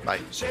 Bye.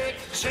 Shake,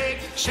 shake,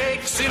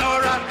 shake,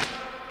 Sinora.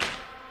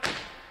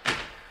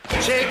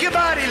 Shake your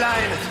body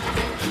line.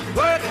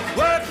 Work,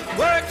 work,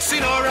 work,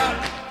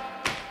 Sinora.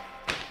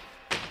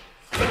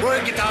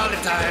 Work it all the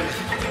time.